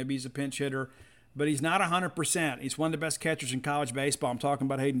DHs. Maybe he's a pinch hitter. But he's not 100%. He's one of the best catchers in college baseball. I'm talking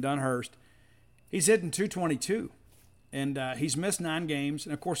about Hayden Dunhurst. He's hitting 222. And he's missed 9 games.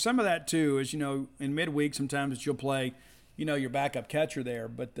 And, of course, some of that, too, is, in midweek sometimes you'll play, your backup catcher there.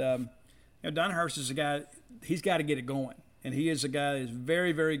 But, Dunhurst is a guy, he's got to get it going. And he is a guy that is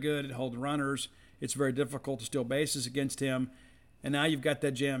very, very good at holding runners. It's very difficult to steal bases against him. And now you've got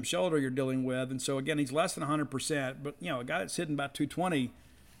that jammed shoulder you're dealing with. And so, again, he's less than 100%. But, a guy that's hitting about 220,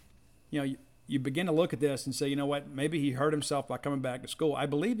 you begin to look at this and say, you know what, maybe he hurt himself by coming back to school. I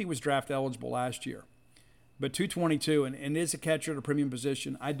believe he was draft eligible last year. But 222 and is a catcher at a premium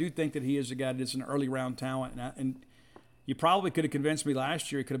position. I do think that he is a guy that is an early round talent. And you probably could have convinced me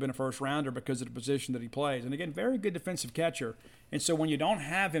last year he could have been a first rounder because of the position that he plays. And again, very good defensive catcher. And so when you don't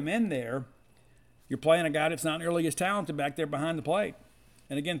have him in there, you're playing a guy that's not nearly as talented back there behind the plate.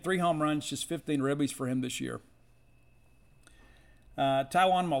 And again, 3 home runs, just 15 ribbies for him this year.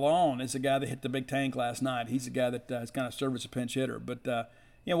 Taiwan Malone is a guy that hit the big tank last night. He's a guy that has kind of served as a pinch hitter. But,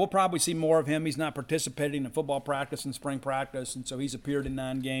 we'll probably see more of him. He's not participating in football practice and spring practice, and so he's appeared in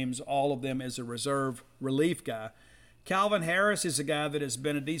 9 games, all of them as a reserve relief guy. Calvin Harris is a guy that has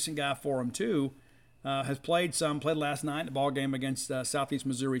been a decent guy for him too. Has played last night in the ball game against Southeast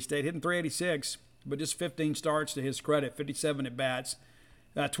Missouri State, hitting .386, but just 15 starts to his credit, 57 at bats,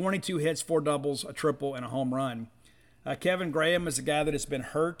 22 hits, 4 doubles, a triple, and a home run. Kevin Graham is a guy that has been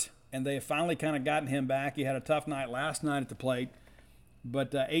hurt, and they have finally kind of gotten him back. He had a tough night last night at the plate,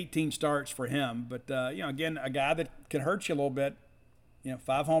 but 18 starts for him. But, again, a guy that can hurt you a little bit.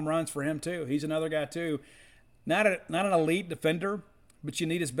 5 home runs for him too. He's another guy too. Not an elite defender, but you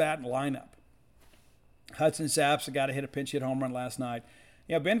need his bat in the lineup. Hudson Sapp's a guy that hit a pinch hit home run last night.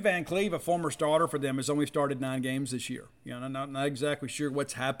 Ben Van Cleve, a former starter for them, has only started 9 games this year. Not exactly sure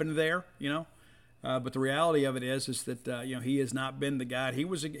what's happened there, but the reality of it is that he has not been the guy. He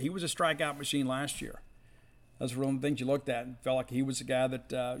was a strikeout machine last year. Those were one of the things you looked at and felt like he was a guy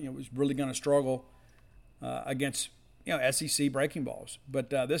that was really going to struggle against SEC breaking balls. But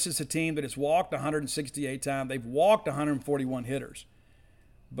this is a team that has walked 168 times. They've walked 141 hitters.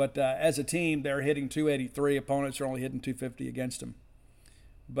 But as a team, they're hitting .283. Opponents are only hitting .250 against them.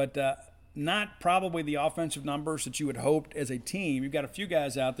 But not probably the offensive numbers that you had hoped as a team. You've got a few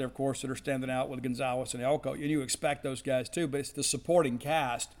guys out there, of course, that are standing out with Gonzalez and Elko, and you expect those guys too. But it's the supporting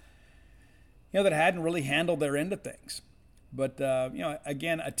cast, that hadn't really handled their end of things. But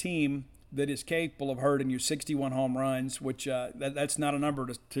again, a team that is capable of hurting you 61 home runs, which that's not a number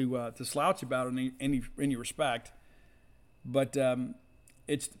to slouch about in any respect. But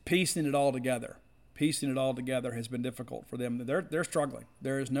it's piecing it all together. Piecing it all together has been difficult for them. They're struggling.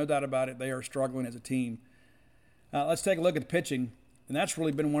 There is no doubt about it. They are struggling as a team. Let's take a look at the pitching, and that's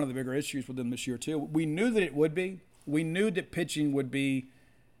really been one of the bigger issues with them this year too. We knew that it would be. We knew that pitching would be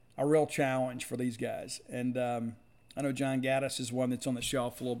a real challenge for these guys. And I know John Gaddis is one that's on the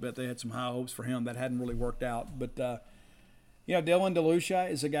shelf a little bit. They had some high hopes for him. That hadn't really worked out. But, Dylan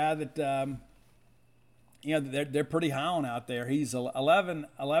DeLucia is a guy that, they're pretty high on out there. He's 11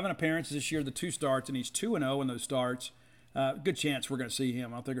 appearances this year, the 2 starts, and he's 2-0 in those starts. Good chance we're going to see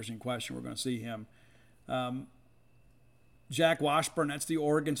him. I don't think there's any question we're going to see him. Jack Washburn, that's the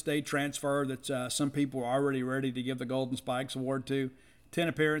Oregon State transfer that some people are already ready to give the Golden Spikes Award to. 10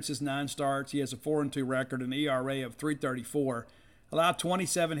 appearances, 9 starts. He has a 4-2 record, an ERA of .334. Allowed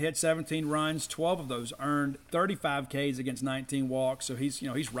 27 hits, 17 runs, 12 of those earned, 35 Ks against 19 walks. So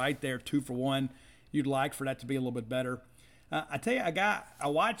he's right there, 2 for 1. You'd like for that to be a little bit better. I tell you, I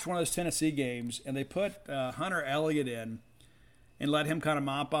watched one of those Tennessee games, and they put Hunter Elliott in and let him kind of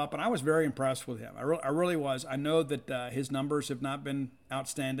mop up, and I was very impressed with him. I really was. I know that his numbers have not been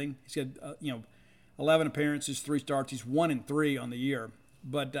outstanding. He's had 11 appearances, 3 starts. He's 1-3 on the year.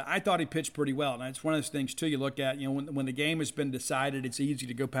 But I thought he pitched pretty well. And it's one of those things, too, you look at, when the game has been decided, it's easy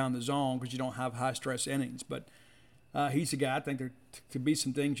to go pound the zone because you don't have high-stress innings. But he's a guy, I think there could be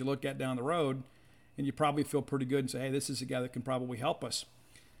some things you look at down the road, and you probably feel pretty good and say, hey, this is a guy that can probably help us.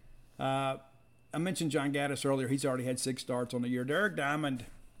 I mentioned John Gaddis earlier. He's already had 6 starts on the year. Derek Diamond,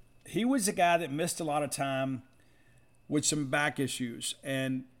 he was a guy that missed a lot of time with some back issues,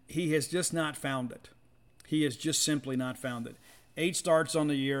 and he has just not found it. He has just simply not found it. 8 starts on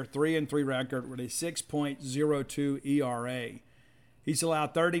the year, 3-3 record with a 6.02 ERA. He's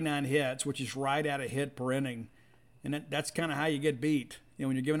allowed 39 hits, which is right at a hit per inning. And that's kind of how you get beat.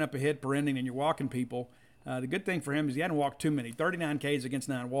 When you're giving up a hit per inning and you're walking people. The good thing for him is he hadn't walked too many. 39 Ks against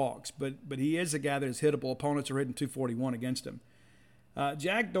 9 walks. But he is a guy that is hittable. Opponents are hitting .241 against him.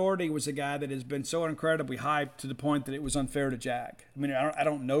 Jack Doherty was a guy that has been so incredibly hyped to the point that it was unfair to Jack. I mean, I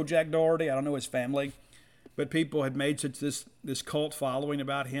don't know Jack Doherty. I don't know his family. But people had made such this cult following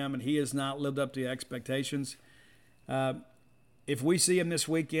about him, and he has not lived up to the expectations. If we see him this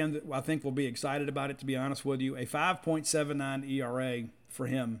weekend, I think we'll be excited about it, to be honest with you. A 5.79 ERA for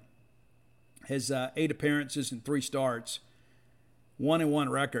him. His 8 appearances and 3 starts. 1-1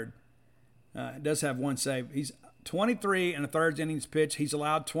 record. Does have 1 save. He's 23 and a third innings pitch. He's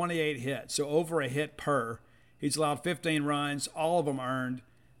allowed 28 hits, so over a hit per. He's allowed 15 runs, all of them earned.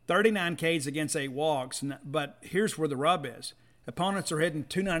 39 Ks against 8 walks, but here's where the rub is. Opponents are hitting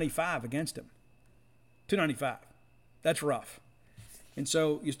 295 against him. 295. That's rough. And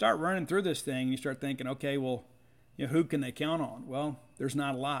so you start running through this thing, you start thinking, okay, well, who can they count on? Well, there's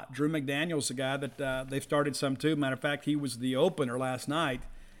not a lot. Drew McDaniel's a guy that they've started some too. Matter of fact, he was the opener last night.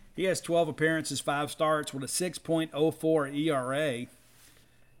 He has 12 appearances, 5 starts with a 6.04 ERA.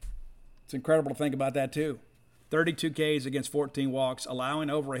 It's incredible to think about that too. 32 Ks against 14 walks, allowing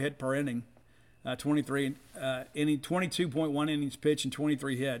over a hit per inning. 22.1 innings pitched and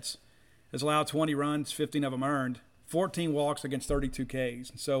 23 hits. Has allowed 20 runs, 15 of them earned. 14 walks against 32 Ks.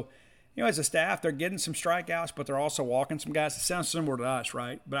 And so, as a staff, they're getting some strikeouts, but they're also walking some guys. It sounds similar to us,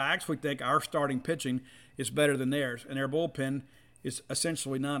 right? But I actually think our starting pitching is better than theirs, and their bullpen is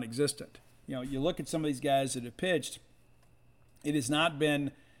essentially non-existent. You look at some of these guys that have pitched, it has not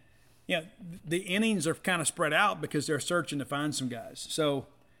been, the innings are kind of spread out because they're searching to find some guys. So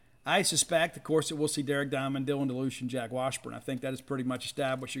I suspect, of course, that we'll see Derek Diamond, Dylan DeLucia, and Jack Washburn. I think that is pretty much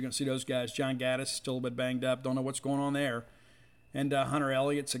established. You're going to see those guys. John Gaddis is still a bit banged up. Don't know what's going on there. And Hunter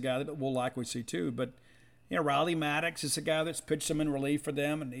Elliott's a guy that we'll likely see too. But, Riley Maddox is a guy that's pitched some in relief for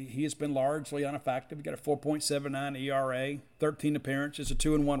them, and he has been largely ineffective. He got a 4.79 ERA, 13 appearances, a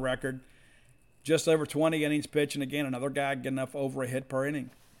 2-1 record, just over 20 innings pitched, and again, another guy getting enough over a hit per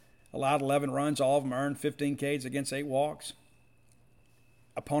inning. Allowed 11 runs, all of them earned, 15 Ks against 8 walks.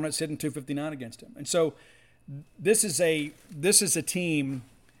 Opponents hitting 259 against him. And so this is a team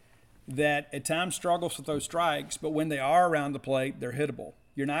that at times struggles with those strikes, but when they are around the plate, they're hittable.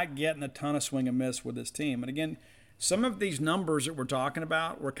 You're not getting a ton of swing and miss with this team. And again, some of these numbers that we're talking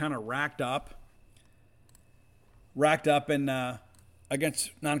about were kind of racked up in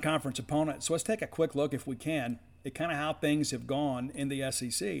against non-conference opponents. So let's take a quick look, if we can, at kind of how things have gone in the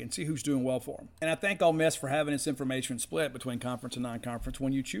SEC and see who's doing well for them. And I thank Ole Miss for having this information split between conference and non-conference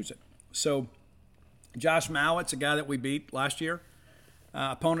when you choose it. So Josh Mowett's a guy that we beat last year.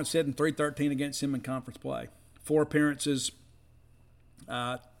 Opponents hitting .313 against him in conference play. 4 appearances,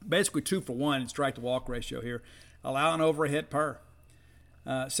 basically 2 for 1 in strike-to-walk ratio here. Allowing over a hit per.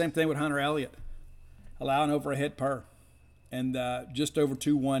 Same thing with Hunter Elliott. Allowing over a hit per. And just over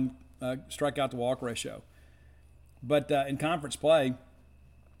 2-1 strikeout-to-walk ratio. But in conference play,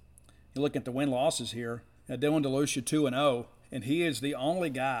 you look at the win-losses here. Dylan DeLucia 2-0, and he is the only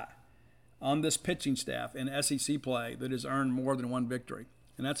guy on this pitching staff in SEC play that has earned more than 1 victory.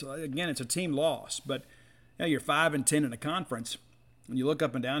 And that's, again, it's a team loss. But you're 5-10 in the conference. And you look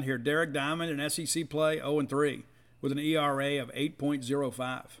up and down here, Derek Diamond in SEC play 0-3 with an ERA of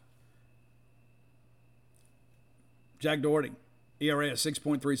 8.05. Jack Doherty, ERA of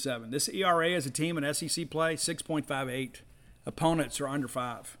 6.37. This ERA as a team in SEC play, 6.58. Opponents are under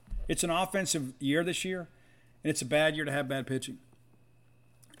 5. It's an offensive year this year, and it's a bad year to have bad pitching.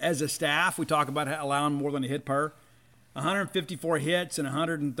 As a staff, we talk about allowing more than a hit per. 154 hits and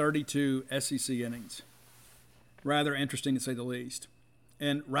 132 SEC innings. Rather interesting to say the least.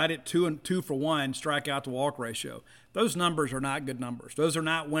 And right at 2 for 1 strikeout-to-walk ratio. Those numbers are not good numbers. Those are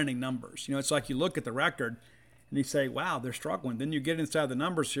not winning numbers. It's like you look at the record and you say, wow, they're struggling. Then you get inside the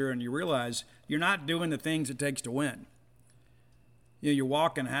numbers here and you realize you're not doing the things it takes to win. You're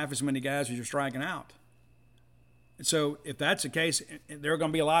walking half as many guys as you're striking out. And so if that's the case, there are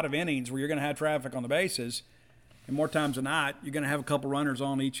going to be a lot of innings where you're going to have traffic on the bases, and more times than not, you're going to have a couple runners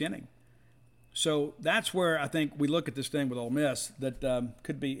on each inning. So that's where I think we look at this thing with Ole Miss that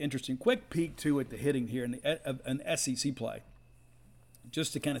could be interesting. Quick peek, too, at the hitting here in an SEC play,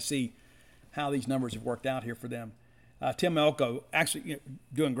 just to kind of see how these numbers have worked out here for them. Tim Elko actually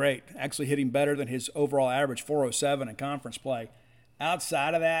doing great, actually hitting better than his overall average, 407 in conference play.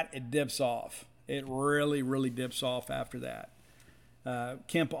 Outside of that, it dips off. It really, really dips off after that.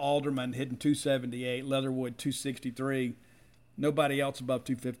 Kemp Alderman hitting 278, Leatherwood 263. Nobody else above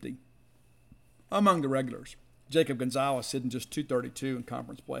 250 among the regulars. Jacob Gonzalez hitting just 232 in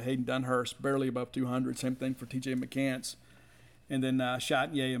conference play. Hayden Dunhurst barely above 200. Same thing for T.J. McCants. And then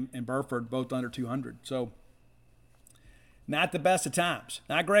Chatinier and Burford both under 200. So not the best of times.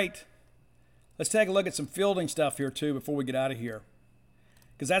 Not great. Let's take a look at some fielding stuff here too before we get out of here,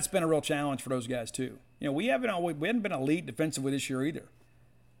 because that's been a real challenge for those guys too. We haven't been elite defensively this year either.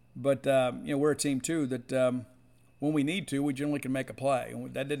 But we're a team too that when we need to, we generally can make a play.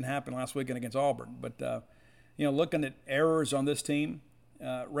 And that didn't happen last weekend against Auburn. But looking at errors on this team,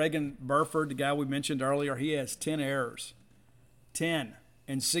 Reagan Burford, the guy we mentioned earlier, he has 10 errors. 10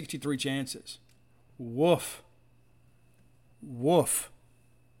 and 63 chances. Woof.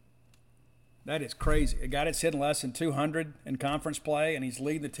 That is crazy. A guy that's hitting less than 200 in conference play, and he's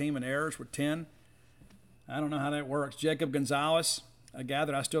leading the team in errors with 10. I don't know how that works. Jacob Gonzalez, a guy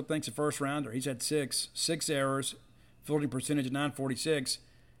that I still think's a first-rounder. He's had 6 errors, fielding percentage of 946.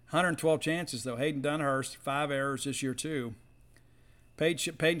 112 chances, though. Hayden Dunhurst, 5 errors this year, too.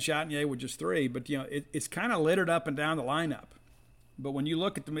 Peyton Chatagnier with just 3. But, it's kind of littered up and down the lineup. But when you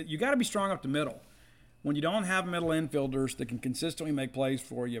look at you got to be strong up the middle. When you don't have middle infielders that can consistently make plays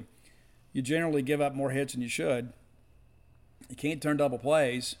for you, you generally give up more hits than you should. You can't turn double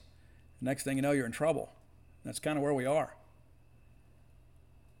plays. Next thing you know, you're in trouble. That's kind of where we are.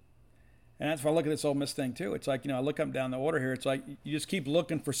 And that's why I look at this Ole Miss thing, too. It's like, I look up and down the order here. It's like you just keep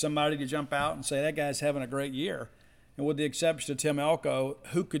looking for somebody to jump out and say, that guy's having a great year. And with the exception of Tim Elko,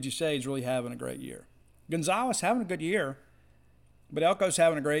 who could you say is really having a great year? Gonzalez having a good year, but Elko's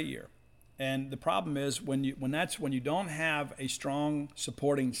having a great year. And the problem is when you don't have a strong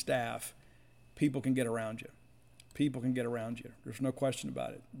supporting staff, people can get around you. People can get around you. There's no question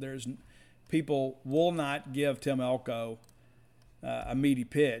about it. People will not give Tim Elko a meaty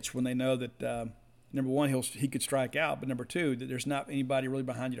pitch when they know that number one, he could strike out, but number two, that there's not anybody really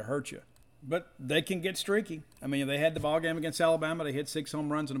behind you to hurt you. But they can get streaky. I mean, they had the ball game against Alabama. They hit 6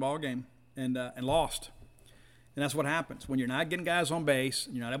 home runs in the ball game and lost. And that's what happens when you're not getting guys on base.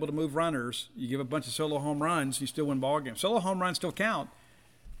 You're not able to move runners. You give a bunch of solo home runs. You still win ball games. Solo home runs still count,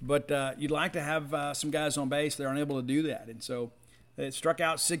 but you'd like to have some guys on base that aren't able to do that. And so it struck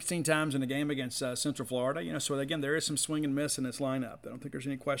out 16 times in the game against Central Florida. So, again, there is some swing and miss in this lineup. I don't think there's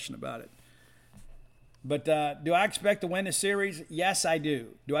any question about it. But do I expect to win this series? Yes, I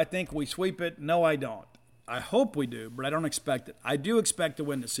do. Do I think we sweep it? No, I don't. I hope we do, but I don't expect it. I do expect to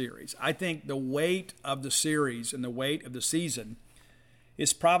win the series. I think the weight of the series and the weight of the season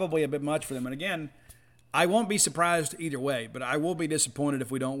is probably a bit much for them. And, again, I won't be surprised either way, but I will be disappointed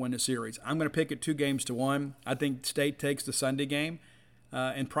if we don't win the series. I'm going to pick it 2-1. I think State takes the Sunday game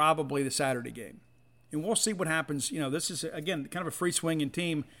and probably the Saturday game. And we'll see what happens. This is, again, kind of a free-swinging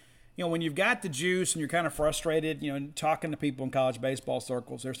team. When you've got the juice and you're kind of frustrated, talking to people in college baseball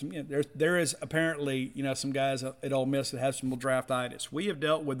circles, there is apparently, some guys at Ole Miss that have some draftitis. We have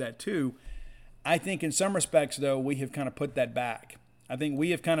dealt with that too. I think in some respects, though, we have kind of put that back. I think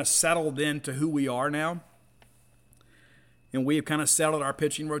we have kind of settled into who we are now, and we have kind of settled our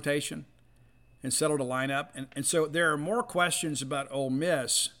pitching rotation and settled a lineup. And so there are more questions about Ole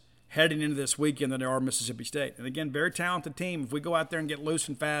Miss heading into this weekend than there are Mississippi State. And, again, very talented team. If we go out there and get loose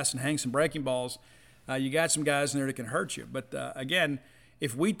and fast and hang some breaking balls, you got some guys in there that can hurt you. But, again,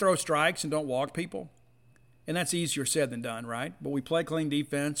 if we throw strikes and don't walk people, and that's easier said than done, right? But we play clean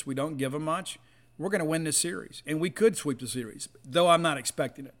defense. We don't give them much. We're going to win this series. And we could sweep the series, though I'm not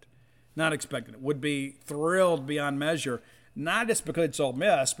expecting it. Not expecting it. Would be thrilled beyond measure, not just because it's Ole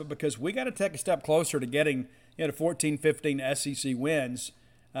Miss, but because we got to take a step closer to getting to 14, 15 SEC wins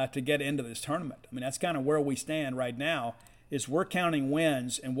to get into this tournament. I mean, that's kind of where we stand right now, is we're counting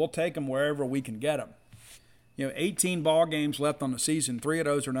wins, and we'll take them wherever we can get them. 18 ball games left on the season. 3 of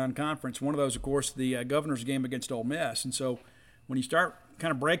those are non-conference. One of those, of course, the Governor's game against Ole Miss. And so when you start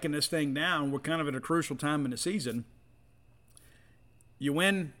kind of breaking this thing down, we're kind of at a crucial time in the season. You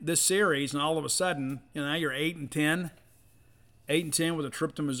win this series, and all of a sudden, now you're 8-10. 8-10 with a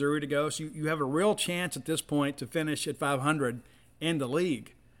trip to Missouri to go. So you have a real chance at this point to finish at 500 in the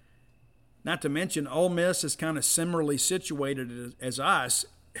league. Not to mention, Ole Miss is kind of similarly situated as us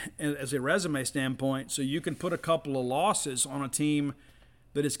as a resume standpoint, so you can put a couple of losses on a team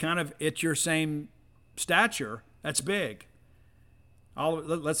that is kind of at your same stature. That's big.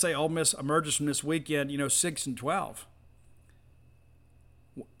 Let's say Ole Miss emerges from this weekend, 6-12.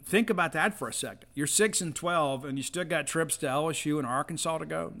 Think about that for a second. You're 6-12, and you still got trips to LSU and Arkansas to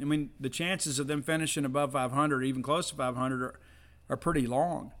go. I mean, the chances of them finishing above 500, even close to 500, are pretty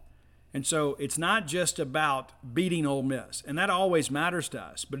long. And so it's not just about beating Ole Miss, and that always matters to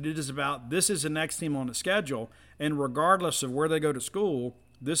us, but it is about this is the next team on the schedule, and regardless of where they go to school,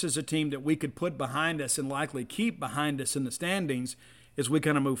 this is a team that we could put behind us and likely keep behind us in the standings as we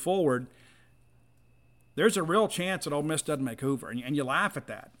kind of move forward. There's a real chance that Ole Miss doesn't make Hoover, and you laugh at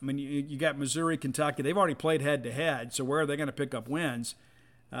that. I mean, you got Missouri, Kentucky. They've already played head-to-head, so where are they going to pick up wins?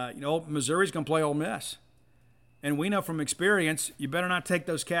 Missouri's going to play Ole Miss. And we know from experience, you better not take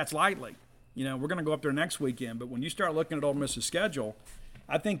those cats lightly. We're going to go up there next weekend. But when you start looking at Ole Miss's schedule,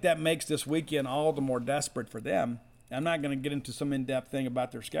 I think that makes this weekend all the more desperate for them. I'm not going to get into some in-depth thing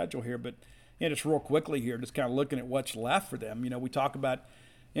about their schedule here, but just real quickly here, just kind of looking at what's left for them. We talk about,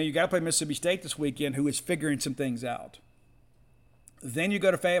 you got to play Mississippi State this weekend, who is figuring some things out. Then you go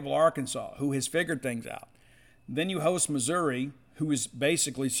to Fayetteville, Arkansas, who has figured things out. Then you host Missouri, who is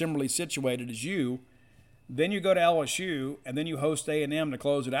basically similarly situated as you. Then you go to LSU, and then you host A&M to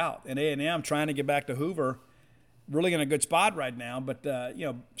close it out. And A&M trying to get back to Hoover, really in a good spot right now. But,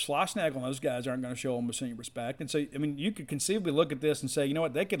 Schlossnagle and those guys aren't going to show them the same respect. And so, you could conceivably look at this and say, you know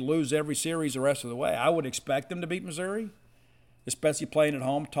what, they could lose every series the rest of the way. I would expect them to beat Missouri, especially playing at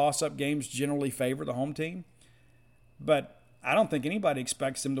home. Toss-up games generally favor the home team. But I don't think anybody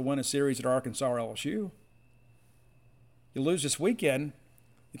expects them to win a series at Arkansas or LSU. You lose this weekend,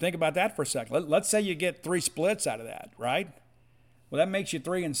 you think about that for a second. Let's say you get 3 splits out of that, right? Well, that makes you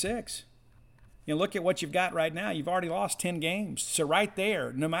 3-6. Look at what you've got right now. You've already lost 10 games. So right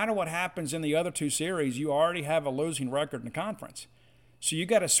there, no matter what happens in the other 2 series, you already have a losing record in the conference. So you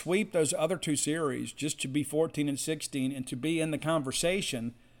got to sweep those other 2 series just to be 14-16 and to be in the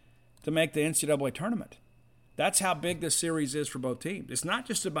conversation to make the NCAA tournament. That's how big this series is for both teams. It's not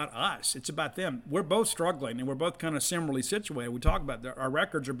just about us. It's about them. We're both struggling, and we're both kind of similarly situated. We talk about our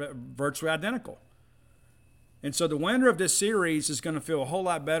records are virtually identical. And so the winner of this series is going to feel a whole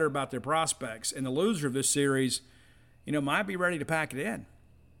lot better about their prospects. And the loser of this series, might be ready to pack it in.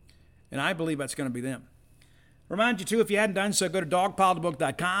 And I believe that's going to be them. Remind you, too, if you hadn't done so, go to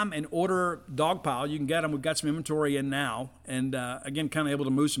dogpilethebook.com and order Dogpile. You can get them. We've got some inventory in now. And, again, kind of able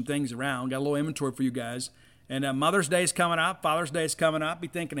to move some things around. Got a little inventory for you guys. And Mother's Day is coming up. Father's Day is coming up. Be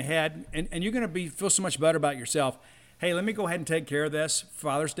thinking ahead. And you're going to feel so much better about yourself. Hey, let me go ahead and take care of this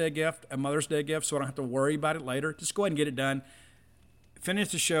Father's Day gift, a Mother's Day gift, so I don't have to worry about it later. Just go ahead and get it done. Finish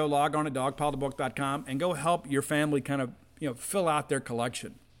the show, log on to dogpilethebook.com, and go help your family kind of, fill out their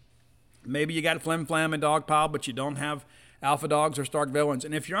collection. Maybe you got Flim Flam and Dogpile, but you don't have Alpha Dogs or Stark Villains.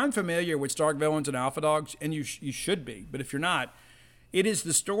 And if you're unfamiliar with Stark Villains and Alpha Dogs, and you should be, but if you're not, it is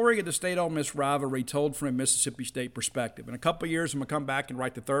the story of the State-Ole Miss rivalry told from a Mississippi State perspective. In a couple of years, I'm going to come back and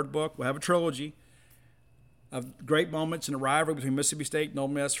write the 3rd book. We'll have a trilogy of great moments in the rivalry between Mississippi State and Ole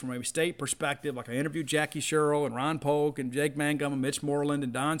Miss from a state perspective. Like I interviewed Jackie Sherrill and Ron Polk and Jake Mangum and Mitch Moreland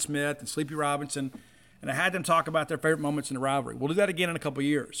and Don Smith and Sleepy Robinson, and I had them talk about their favorite moments in the rivalry. We'll do that again in a couple of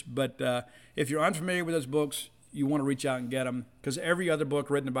years. But if you're unfamiliar with those books, you want to reach out and get them, because every other book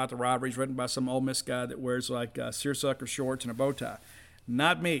written about the rivalry is written by some Ole Miss guy that wears like seersucker shorts and a bow tie.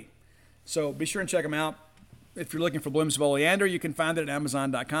 Not me. So be sure and check them out. If you're looking for Bloomsville Oleander, you can find it at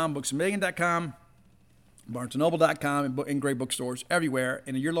Amazon.com, BooksAMillion.com, BarnesandNoble.com, and great bookstores everywhere.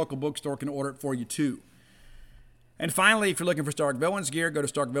 And your local bookstore can order it for you too. And finally, if you're looking for Stark Villains gear, go to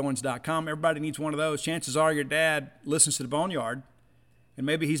StarkVillains.com. Everybody needs one of those. Chances are your dad listens to the Boneyard, and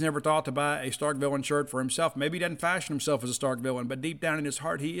maybe he's never thought to buy a Stark Villain shirt for himself. Maybe he doesn't fashion himself as a Stark Villain, but deep down in his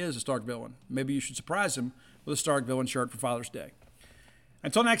heart, he is a Stark Villain. Maybe you should surprise him with a Stark Villain shirt for Father's Day.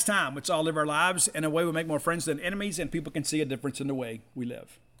 Until next time, let's all live our lives in a way we make more friends than enemies, and people can see a difference in the way we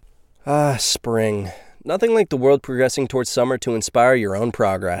live. Spring. Nothing like the world progressing towards summer to inspire your own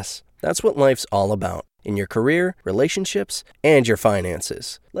progress. That's what life's all about. In your career, relationships, and your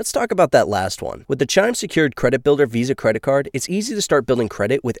finances. Let's talk about that last one. With the Chime Secured Credit Builder Visa Credit Card, it's easy to start building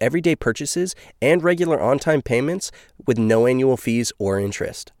credit with everyday purchases and regular on-time payments with no annual fees or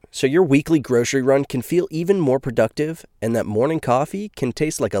interest. So your weekly grocery run can feel even more productive, and that morning coffee can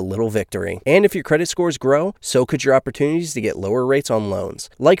taste like a little victory. And if your credit scores grow, so could your opportunities to get lower rates on loans.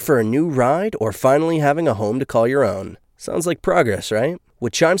 Like for a new ride or finally having a home to call your own. Sounds like progress, right?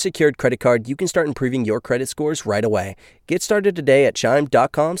 With Chime Secured Credit Card, you can start improving your credit scores right away. Get started today at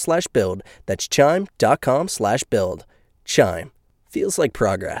Chime.com/build. That's Chime.com/build. Chime. Feels like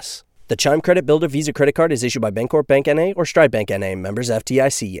progress. The Chime Credit Builder Visa Credit Card is issued by Bancorp Bank N.A. or Stride Bank N.A. Members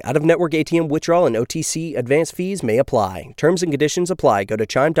FDIC. Out-of-network ATM withdrawal and OTC advance fees may apply. Terms and conditions apply. Go to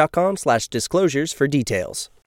Chime.com/disclosures for details.